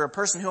 basically for a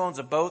person who owns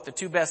a boat, the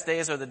two best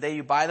days are the day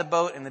you buy the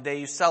boat and the day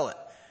you sell it,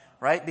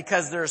 right?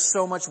 Because there's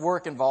so much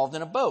work involved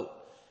in a boat,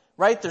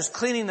 right? There's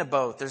cleaning the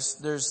boat.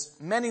 There's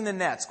mending the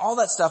nets, all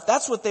that stuff.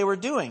 That's what they were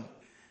doing.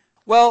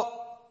 Well,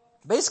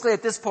 basically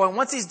at this point,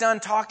 once he's done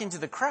talking to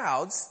the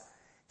crowds,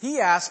 he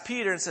asks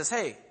Peter and says,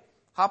 "Hey,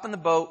 hop in the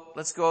boat.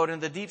 Let's go out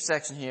into the deep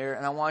section here.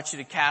 And I want you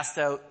to cast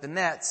out the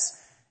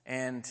nets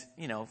and,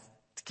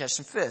 to catch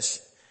some fish."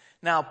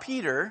 Now,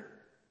 Peter,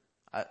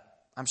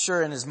 I'm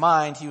sure in his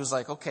mind, he was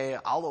like, "Okay,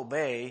 I'll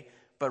obey,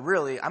 but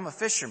really, I'm a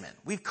fisherman.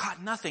 We've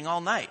caught nothing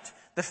all night.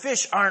 The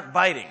fish aren't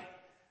biting.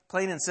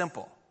 Plain and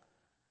simple.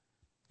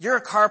 You're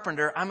a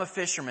carpenter. I'm a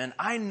fisherman.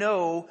 I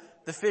know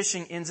the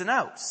fishing ins and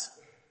outs."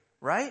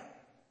 Right?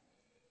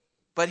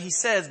 But he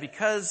says,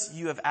 "Because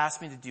you have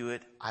asked me to do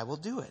it, I will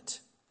do it."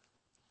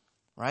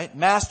 Right?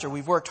 "Master,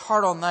 we've worked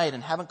hard all night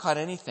and haven't caught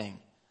anything.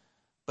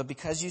 But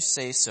because you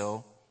say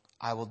so,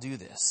 I will do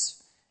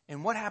this."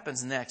 And what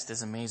happens next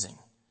is amazing.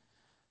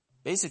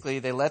 Basically,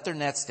 they let their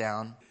nets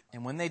down,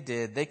 and when they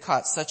did, they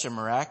caught such a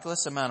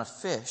miraculous amount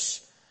of fish,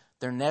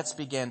 their nets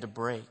began to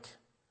break.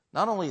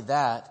 Not only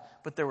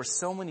that, but there were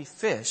so many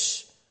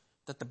fish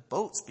that the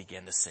boats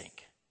began to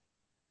sink.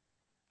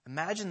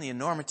 Imagine the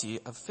enormity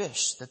of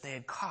fish that they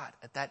had caught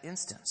at that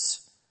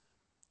instance.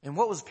 And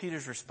what was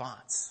Peter's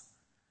response?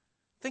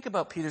 Think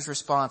about Peter's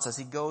response as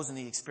he goes and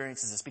he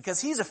experiences this. Because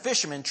he's a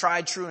fisherman,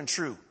 tried, true, and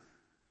true.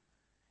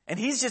 And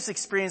he's just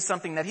experienced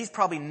something that he's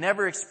probably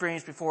never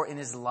experienced before in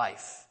his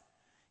life.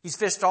 He's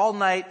fished all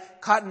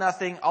night, caught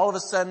nothing. All of a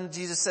sudden,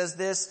 Jesus says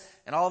this,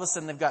 and all of a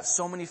sudden they've got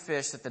so many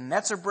fish that the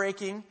nets are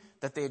breaking,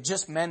 that they had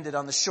just mended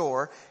on the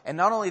shore. And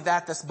not only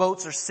that, the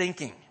boats are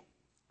sinking.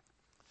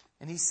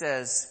 And he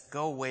says,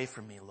 "Go away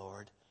from me,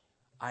 Lord.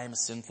 I am a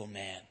sinful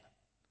man."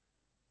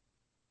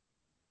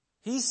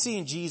 He's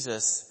seen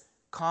Jesus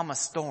calm a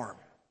storm.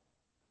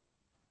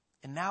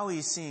 And now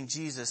he's seeing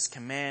Jesus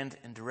command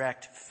and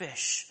direct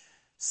fish,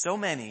 so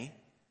many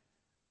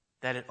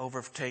that it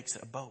overtakes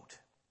a boat.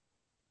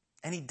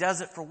 And he does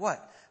it for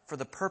what? For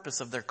the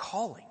purpose of their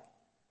calling.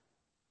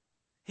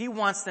 He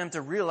wants them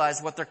to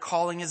realize what their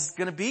calling is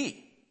going to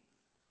be.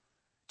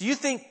 Do you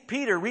think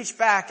Peter reached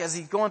back as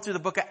he's going through the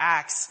book of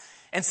Acts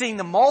and seeing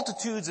the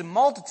multitudes and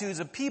multitudes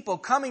of people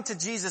coming to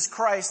Jesus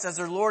Christ as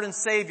their Lord and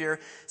Savior,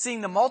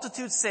 seeing the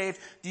multitudes saved,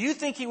 do you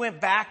think he went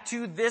back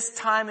to this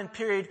time and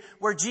period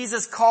where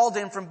Jesus called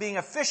him from being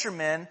a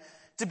fisherman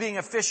to being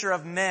a fisher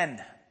of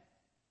men?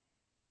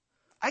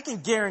 I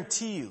can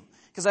guarantee you,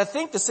 because I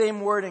think the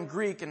same word in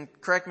Greek, and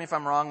correct me if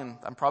I'm wrong, and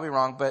I'm probably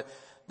wrong, but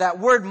that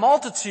word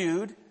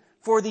multitude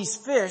for these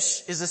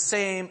fish is the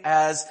same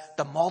as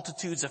the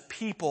multitudes of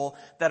people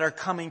that are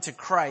coming to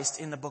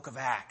Christ in the book of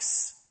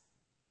Acts.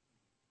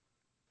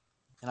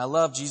 And I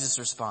love Jesus'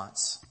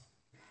 response.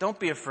 Don't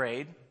be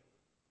afraid.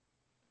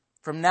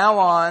 From now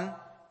on,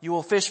 you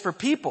will fish for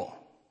people.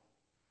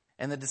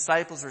 And the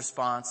disciples'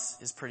 response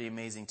is pretty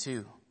amazing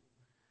too.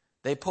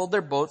 They pulled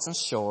their boats on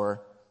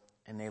shore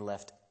and they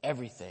left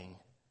everything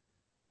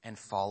and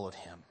followed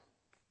him.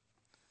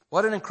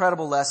 What an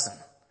incredible lesson.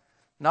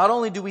 Not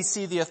only do we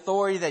see the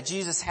authority that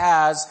Jesus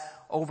has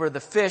over the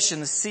fish in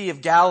the Sea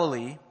of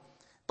Galilee,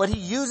 but he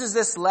uses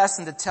this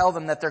lesson to tell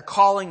them that their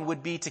calling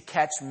would be to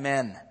catch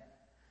men.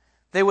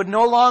 They would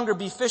no longer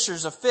be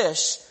fishers of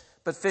fish,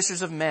 but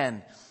fishers of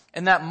men.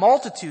 And that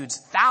multitudes,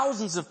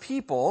 thousands of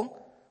people,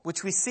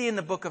 which we see in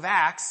the book of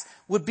Acts,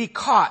 would be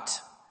caught.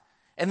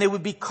 And they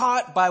would be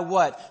caught by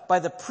what? By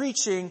the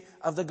preaching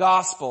of the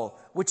gospel,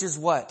 which is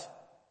what?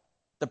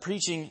 The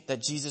preaching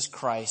that Jesus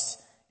Christ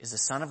is the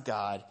Son of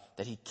God,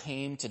 that he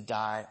came to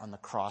die on the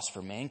cross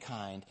for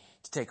mankind,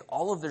 to take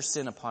all of their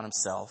sin upon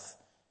himself,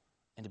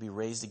 and to be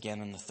raised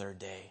again on the third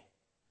day.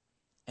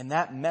 And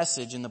that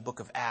message in the book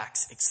of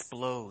Acts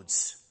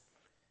explodes.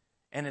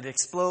 And it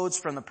explodes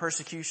from the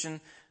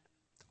persecution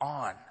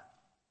on.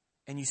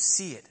 And you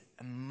see it,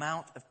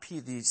 amount of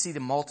people, you see the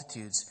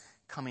multitudes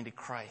coming to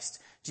Christ.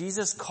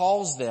 Jesus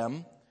calls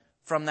them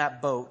from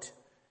that boat,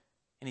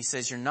 and he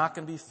says, you're not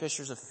going to be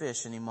fishers of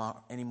fish anymore.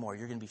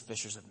 You're going to be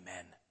fishers of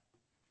men.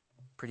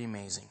 Pretty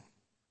amazing.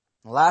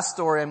 The last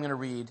story I'm going to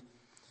read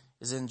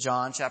is in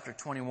John chapter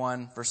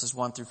 21, verses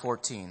 1 through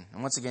 14.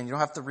 And once again, you don't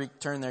have to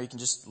turn there. You can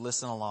just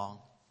listen along.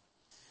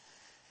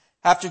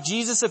 After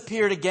Jesus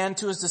appeared again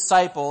to his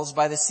disciples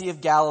by the Sea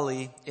of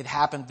Galilee, it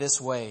happened this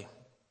way.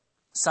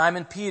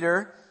 Simon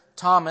Peter,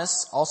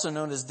 Thomas, also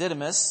known as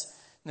Didymus,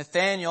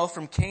 Nathanael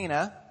from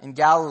Cana in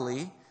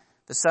Galilee,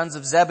 the sons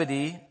of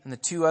Zebedee, and the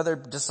two other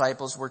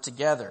disciples were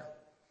together.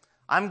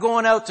 I'm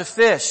going out to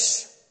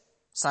fish,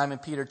 Simon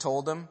Peter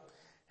told them.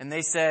 And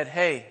they said,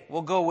 hey,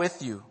 we'll go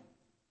with you.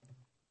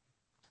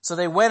 So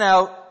they went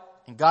out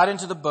and got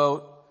into the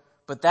boat,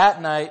 but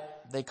that night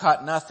they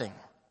caught nothing.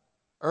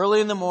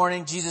 Early in the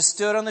morning, Jesus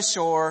stood on the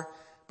shore,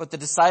 but the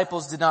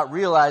disciples did not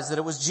realize that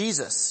it was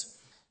Jesus.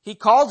 He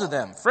called to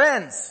them,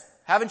 friends,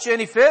 haven't you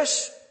any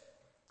fish?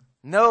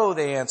 No,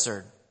 they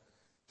answered.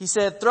 He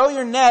said, throw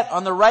your net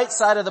on the right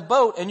side of the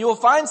boat and you will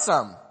find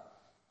some.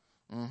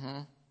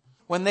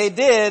 When they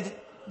did,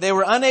 they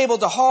were unable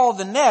to haul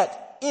the net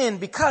in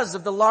because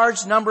of the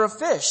large number of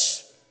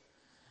fish.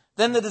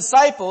 Then the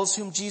disciples,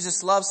 whom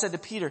Jesus loved, said to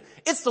Peter,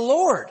 it's the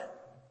Lord.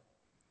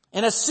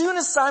 And as soon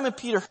as Simon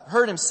Peter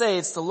heard him say,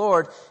 it's the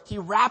Lord, he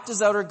wrapped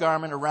his outer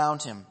garment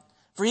around him,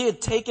 for he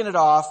had taken it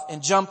off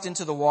and jumped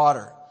into the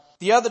water.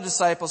 The other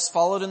disciples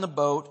followed in the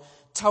boat,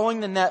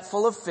 towing the net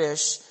full of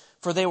fish,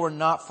 for they were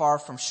not far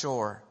from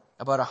shore,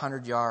 about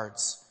 100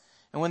 yards.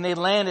 And when they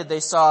landed, they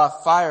saw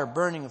a fire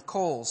burning with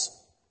coals.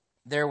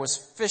 There was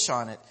fish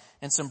on it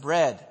and some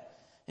bread.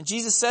 And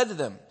Jesus said to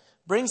them,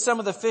 bring some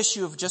of the fish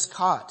you have just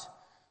caught.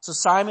 So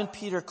Simon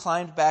Peter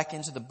climbed back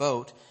into the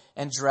boat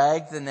and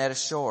dragged the net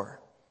ashore.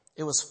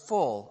 It was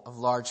full of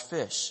large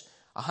fish,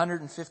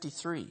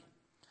 153.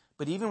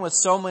 But even with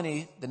so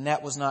many, the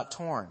net was not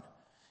torn.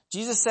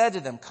 Jesus said to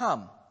them,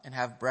 come and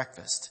have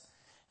breakfast.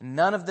 And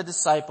none of the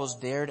disciples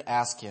dared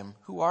ask him,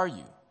 who are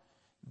you?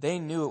 They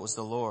knew it was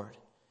the Lord.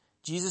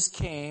 Jesus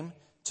came,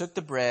 took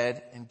the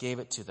bread and gave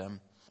it to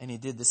them, and he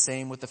did the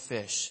same with the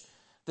fish.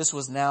 This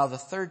was now the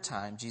third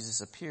time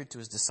Jesus appeared to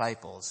his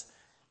disciples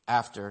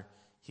after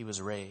he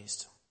was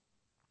raised.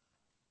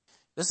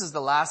 This is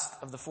the last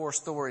of the four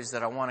stories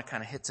that I want to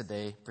kind of hit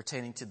today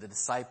pertaining to the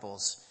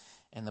disciples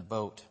and the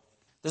boat.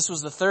 This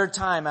was the third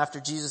time after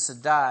Jesus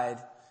had died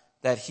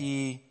that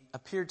he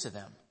appeared to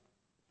them.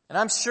 And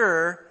I'm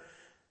sure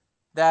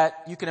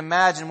that you can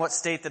imagine what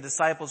state the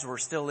disciples were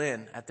still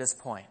in at this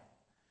point.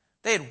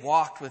 They had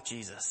walked with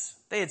Jesus.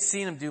 They had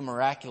seen him do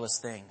miraculous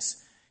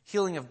things.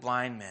 Healing of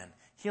blind men,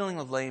 healing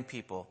of lame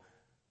people,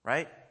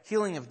 right?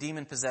 Healing of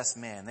demon-possessed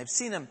man. They've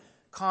seen him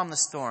calm the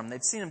storm.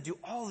 They've seen him do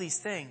all these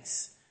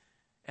things.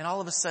 And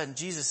all of a sudden,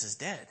 Jesus is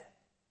dead.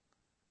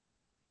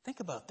 Think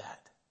about that.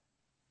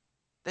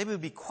 They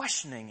would be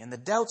questioning and the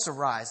doubts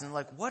arise and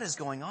like, what is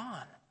going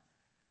on?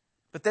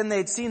 But then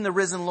they'd seen the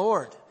risen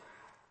Lord.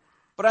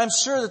 But I'm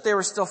sure that they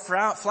were still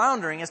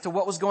floundering as to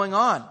what was going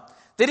on.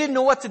 They didn't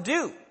know what to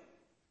do.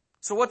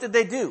 So what did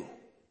they do?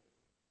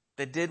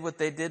 They did what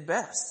they did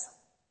best.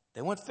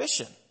 They went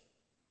fishing.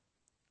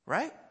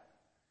 Right?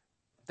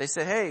 They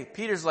said, hey,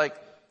 Peter's like,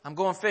 I'm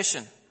going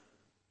fishing.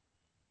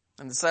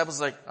 And the disciples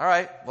were like, all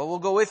right, well, we'll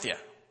go with you.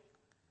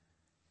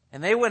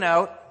 And they went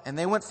out and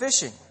they went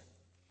fishing.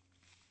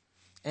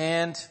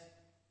 And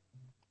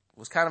it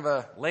was kind of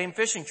a lame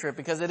fishing trip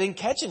because they didn't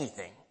catch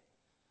anything.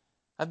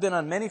 I've been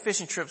on many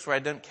fishing trips where I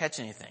didn't catch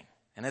anything.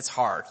 And it's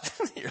hard.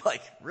 You're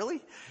like,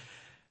 really?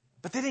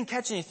 But they didn't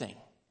catch anything.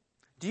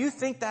 Do you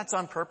think that's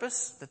on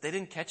purpose, that they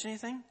didn't catch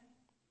anything?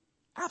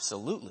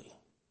 Absolutely.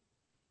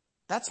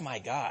 That's my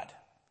God.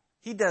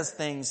 He does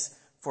things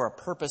for a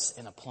purpose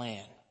and a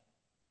plan.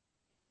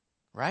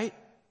 Right?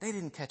 They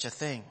didn't catch a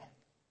thing.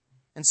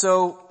 And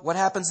so what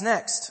happens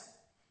next?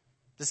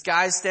 This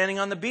guy's standing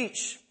on the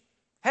beach.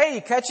 Hey,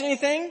 you catch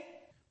anything?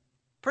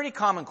 Pretty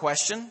common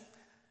question.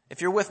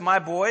 If you're with my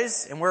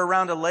boys and we're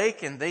around a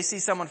lake and they see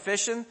someone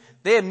fishing,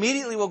 they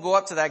immediately will go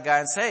up to that guy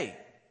and say, "Did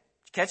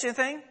you catch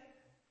anything?"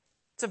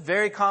 It's a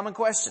very common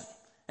question.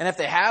 And if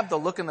they have,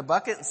 they'll look in the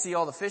bucket and see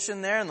all the fish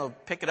in there and they'll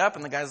pick it up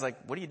and the guy's like,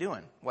 "What are you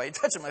doing? Why are you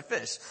touching my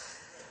fish?"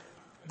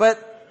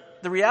 But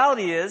the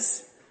reality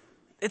is,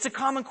 it's a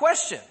common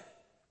question.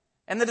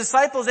 And the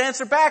disciples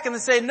answer back and they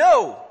say,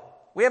 "No,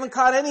 we haven't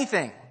caught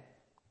anything."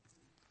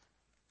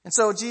 And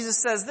so Jesus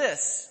says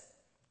this.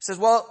 He says,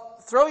 "Well,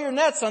 throw your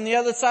nets on the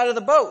other side of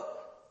the boat."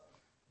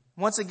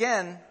 Once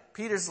again,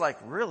 Peter's like,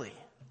 "Really?"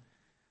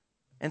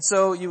 And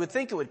so you would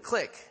think it would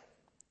click.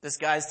 This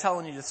guy's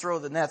telling you to throw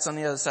the nets on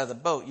the other side of the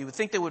boat. You would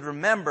think they would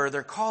remember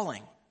their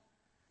calling.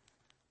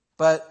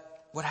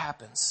 But what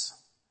happens?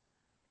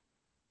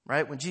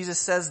 Right? When Jesus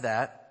says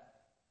that,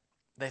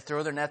 they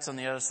throw their nets on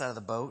the other side of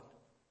the boat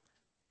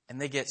and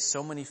they get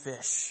so many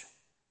fish.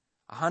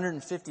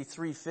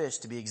 153 fish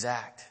to be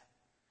exact.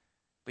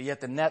 But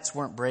yet the nets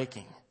weren't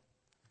breaking.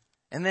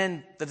 And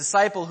then the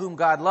disciple whom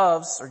God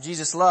loves, or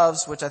Jesus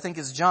loves, which I think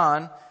is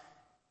John,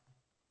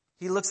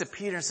 he looks at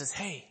Peter and says,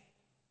 "Hey,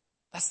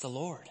 that's the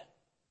Lord."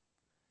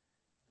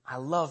 I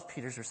love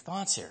Peter's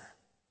response here.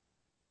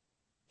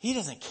 He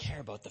doesn't care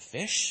about the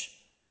fish.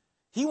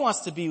 He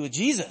wants to be with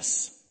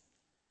Jesus.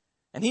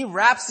 And he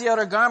wraps the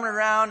outer garment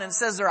around and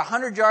says they're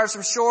 100 yards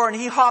from shore and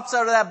he hops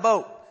out of that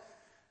boat.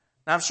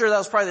 Now I'm sure that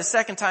was probably the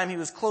second time he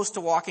was close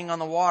to walking on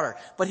the water.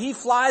 But he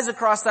flies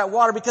across that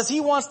water because he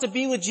wants to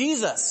be with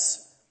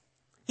Jesus.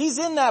 He's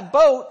in that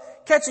boat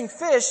catching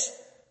fish,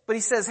 but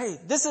he says, "Hey,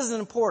 this isn't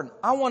important.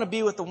 I want to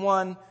be with the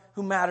one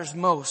who matters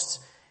most,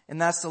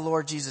 and that's the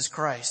Lord Jesus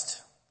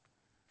Christ."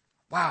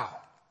 Wow.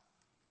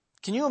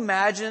 Can you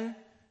imagine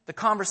the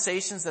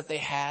conversations that they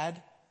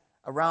had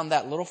around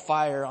that little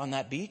fire on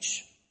that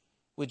beach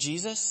with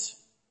Jesus?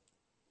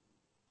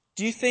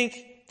 Do you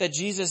think that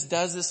Jesus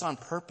does this on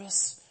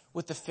purpose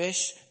with the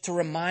fish to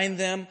remind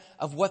them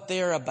of what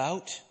they are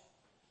about?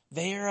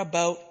 They are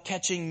about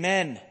catching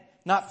men,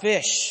 not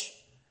fish.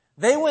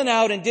 They went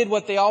out and did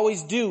what they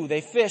always do.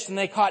 They fished and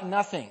they caught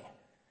nothing.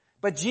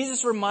 But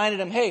Jesus reminded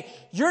them, "Hey,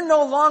 you're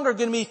no longer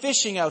going to be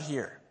fishing out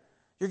here.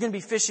 You're going to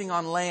be fishing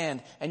on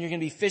land, and you're going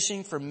to be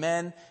fishing for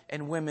men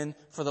and women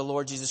for the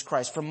Lord Jesus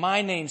Christ, for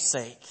my name's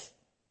sake."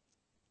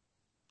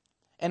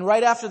 And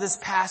right after this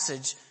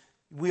passage,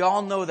 we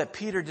all know that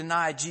Peter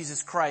denied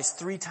Jesus Christ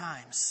 3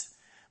 times.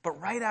 But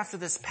right after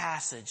this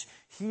passage,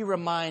 he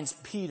reminds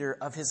Peter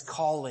of his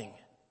calling.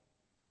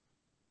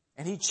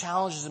 And he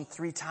challenges him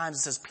 3 times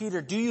and says,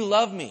 "Peter, do you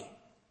love me?"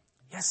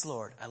 "Yes,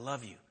 Lord, I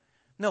love you."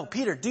 "No,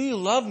 Peter, do you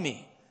love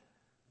me?"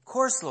 "Of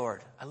course,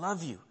 Lord, I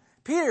love you."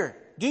 "Peter,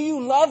 do you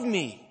love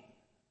me?"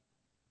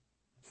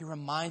 He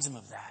reminds him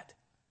of that.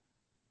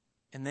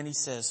 And then he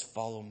says,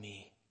 "Follow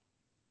me."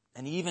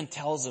 And he even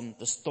tells him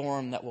the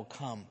storm that will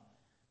come,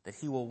 that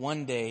he will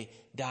one day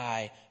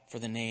die for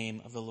the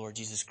name of the Lord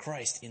Jesus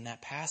Christ in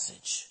that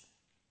passage.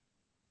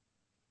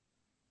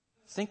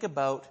 Think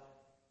about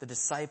the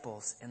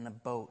disciples in the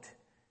boat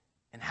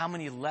and how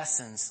many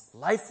lessons,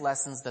 life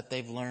lessons that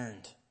they've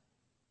learned.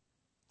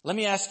 Let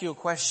me ask you a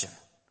question.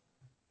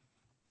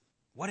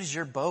 What is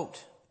your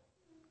boat?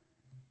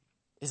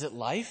 Is it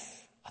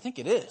life? I think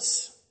it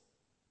is.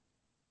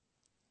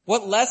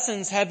 What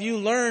lessons have you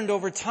learned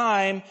over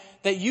time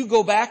that you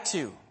go back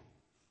to,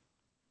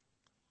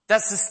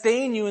 that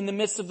sustain you in the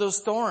midst of those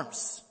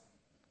storms?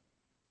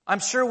 I'm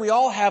sure we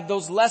all have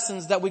those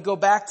lessons that we go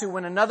back to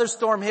when another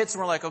storm hits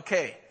and we're like,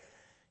 "Okay,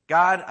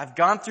 God, I've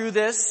gone through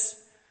this.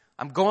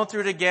 I'm going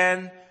through it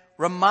again.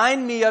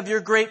 Remind me of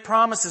your great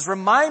promises.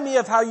 Remind me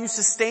of how you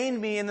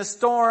sustained me in the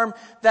storm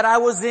that I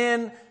was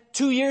in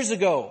 2 years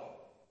ago."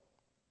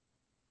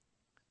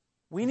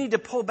 We need to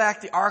pull back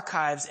the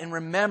archives and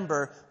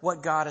remember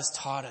what God has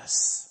taught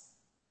us.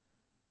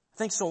 I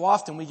think so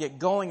often we get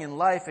going in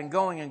life and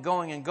going and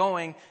going and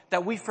going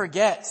that we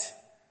forget.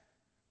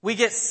 We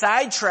get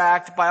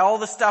sidetracked by all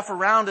the stuff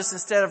around us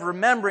instead of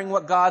remembering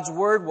what God's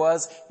word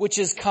was, which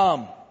is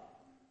come.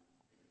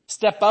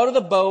 Step out of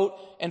the boat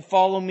and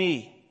follow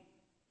me.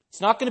 It's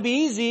not going to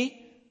be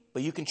easy,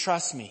 but you can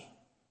trust me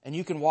and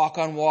you can walk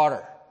on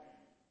water.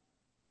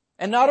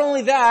 And not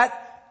only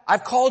that,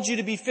 I've called you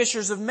to be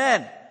fishers of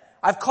men.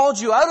 I've called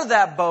you out of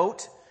that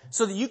boat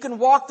so that you can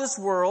walk this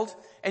world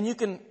and you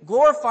can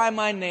glorify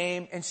my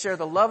name and share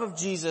the love of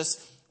Jesus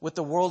with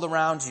the world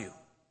around you.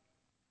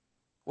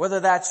 Whether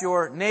that's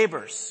your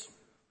neighbors,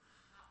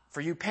 for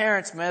you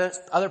parents,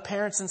 other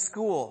parents in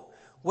school,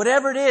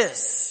 whatever it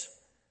is,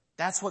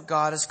 that's what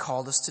God has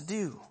called us to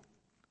do.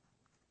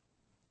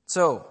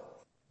 So,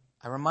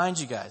 I remind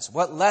you guys,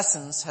 what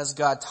lessons has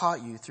God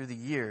taught you through the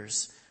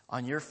years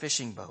on your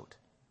fishing boat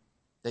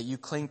that you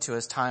cling to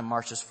as time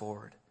marches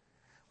forward?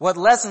 What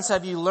lessons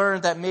have you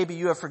learned that maybe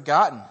you have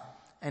forgotten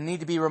and need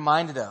to be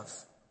reminded of?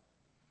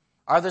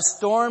 Are the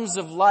storms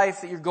of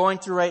life that you're going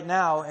through right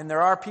now, and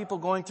there are people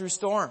going through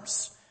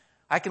storms.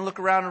 I can look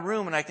around a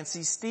room and I can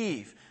see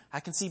Steve.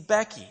 I can see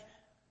Becky,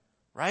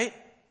 right?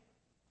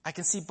 I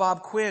can see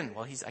Bob Quinn.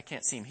 Well, I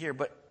can't see him here,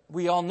 but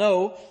we all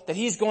know that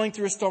he's going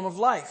through a storm of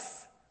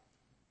life.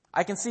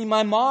 I can see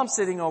my mom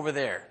sitting over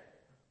there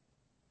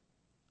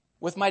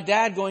with my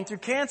dad going through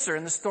cancer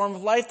and the storm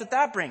of life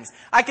that brings.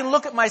 I can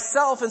look at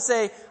myself and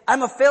say,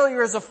 I'm a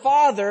failure as a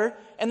father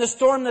and the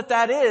storm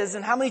that is,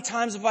 and how many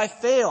times have I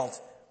failed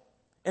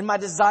in my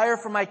desire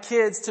for my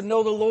kids to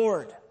know the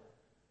Lord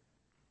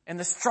and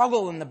the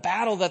struggle and the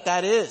battle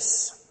that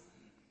is.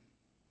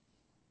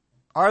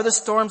 Are the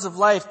storms of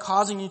life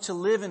causing you to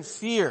live in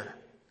fear?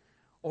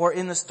 Or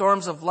in the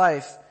storms of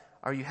life,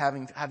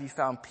 have you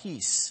found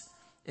peace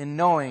in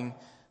knowing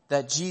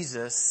that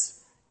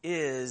Jesus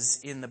is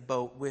in the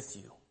boat with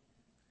you?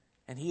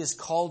 And He has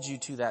called you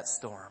to that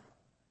storm.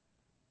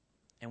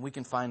 And we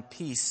can find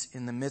peace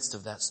in the midst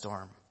of that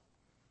storm.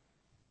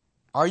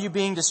 Are you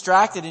being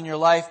distracted in your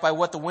life by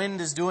what the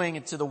wind is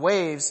doing to the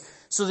waves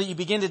so that you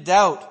begin to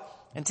doubt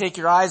and take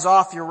your eyes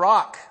off your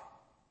rock,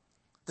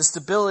 the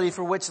stability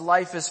for which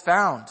life is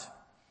found?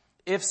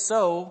 If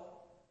so,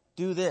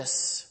 do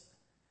this.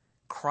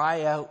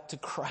 Cry out to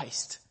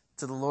Christ,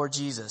 to the Lord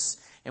Jesus.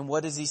 And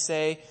what does He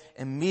say?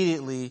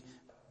 Immediately,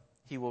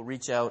 He will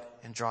reach out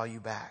and draw you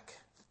back.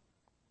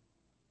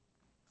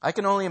 I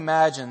can only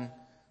imagine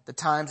the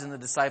times in the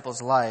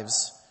disciples'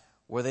 lives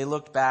where they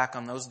looked back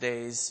on those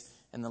days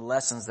and the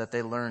lessons that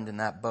they learned in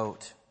that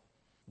boat.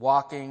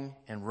 Walking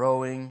and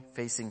rowing,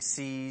 facing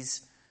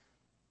seas,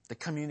 the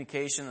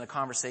communication and the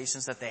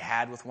conversations that they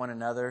had with one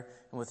another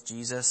and with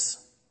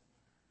Jesus.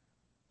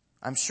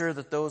 I'm sure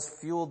that those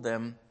fueled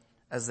them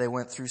as they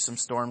went through some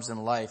storms in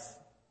life,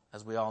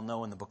 as we all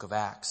know in the book of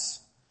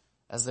Acts,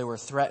 as they were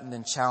threatened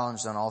and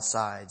challenged on all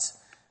sides,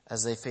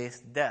 as they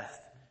faced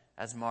death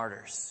as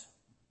martyrs.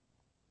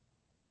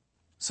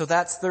 So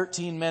that's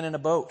 13 men in a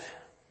boat.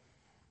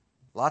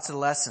 Lots of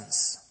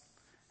lessons.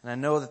 And I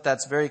know that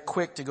that's very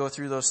quick to go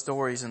through those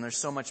stories, and there's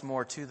so much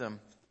more to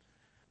them.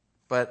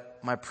 But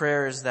my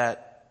prayer is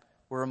that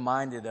we're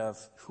reminded of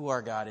who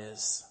our God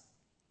is,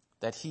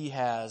 that He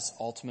has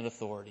ultimate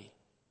authority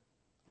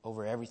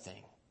over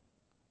everything.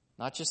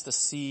 Not just the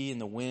sea and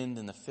the wind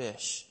and the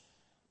fish,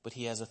 but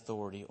He has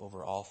authority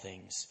over all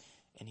things.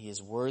 And He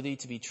is worthy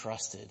to be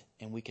trusted,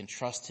 and we can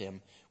trust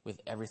Him with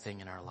everything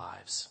in our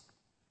lives.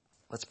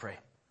 Let's pray.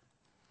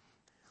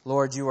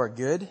 Lord, You are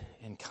good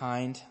and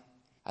kind.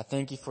 I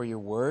thank You for Your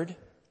word.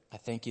 I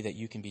thank You that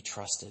You can be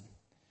trusted.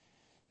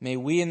 May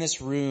we in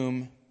this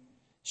room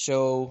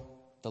show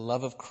the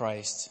love of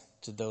Christ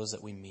to those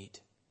that we meet.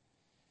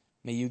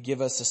 May You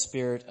give us a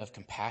spirit of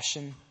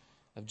compassion,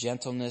 of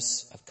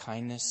gentleness, of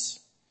kindness.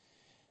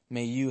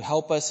 May You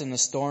help us in the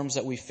storms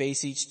that we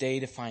face each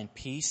day to find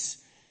peace.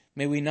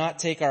 May we not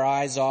take our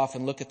eyes off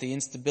and look at the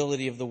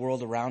instability of the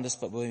world around us,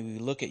 but may we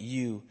look at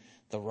You,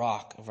 the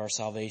rock of our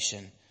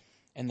salvation,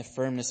 and the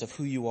firmness of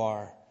who You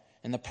are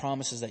and the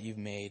promises that You've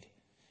made.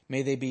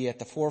 May they be at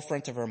the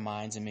forefront of our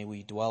minds, and may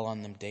we dwell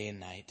on them day and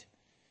night.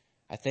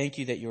 I thank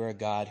You that You are a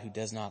God who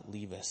does not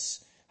leave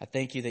us. I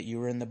thank You that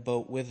You are in the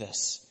boat with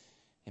us,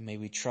 and may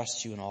we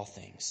trust You in all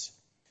things.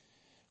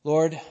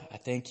 Lord, I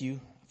thank You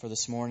for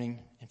this morning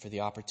and for the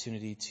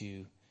opportunity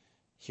to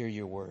hear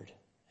Your word.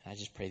 And I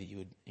just pray that You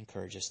would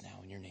encourage us now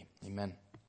in Your name. Amen.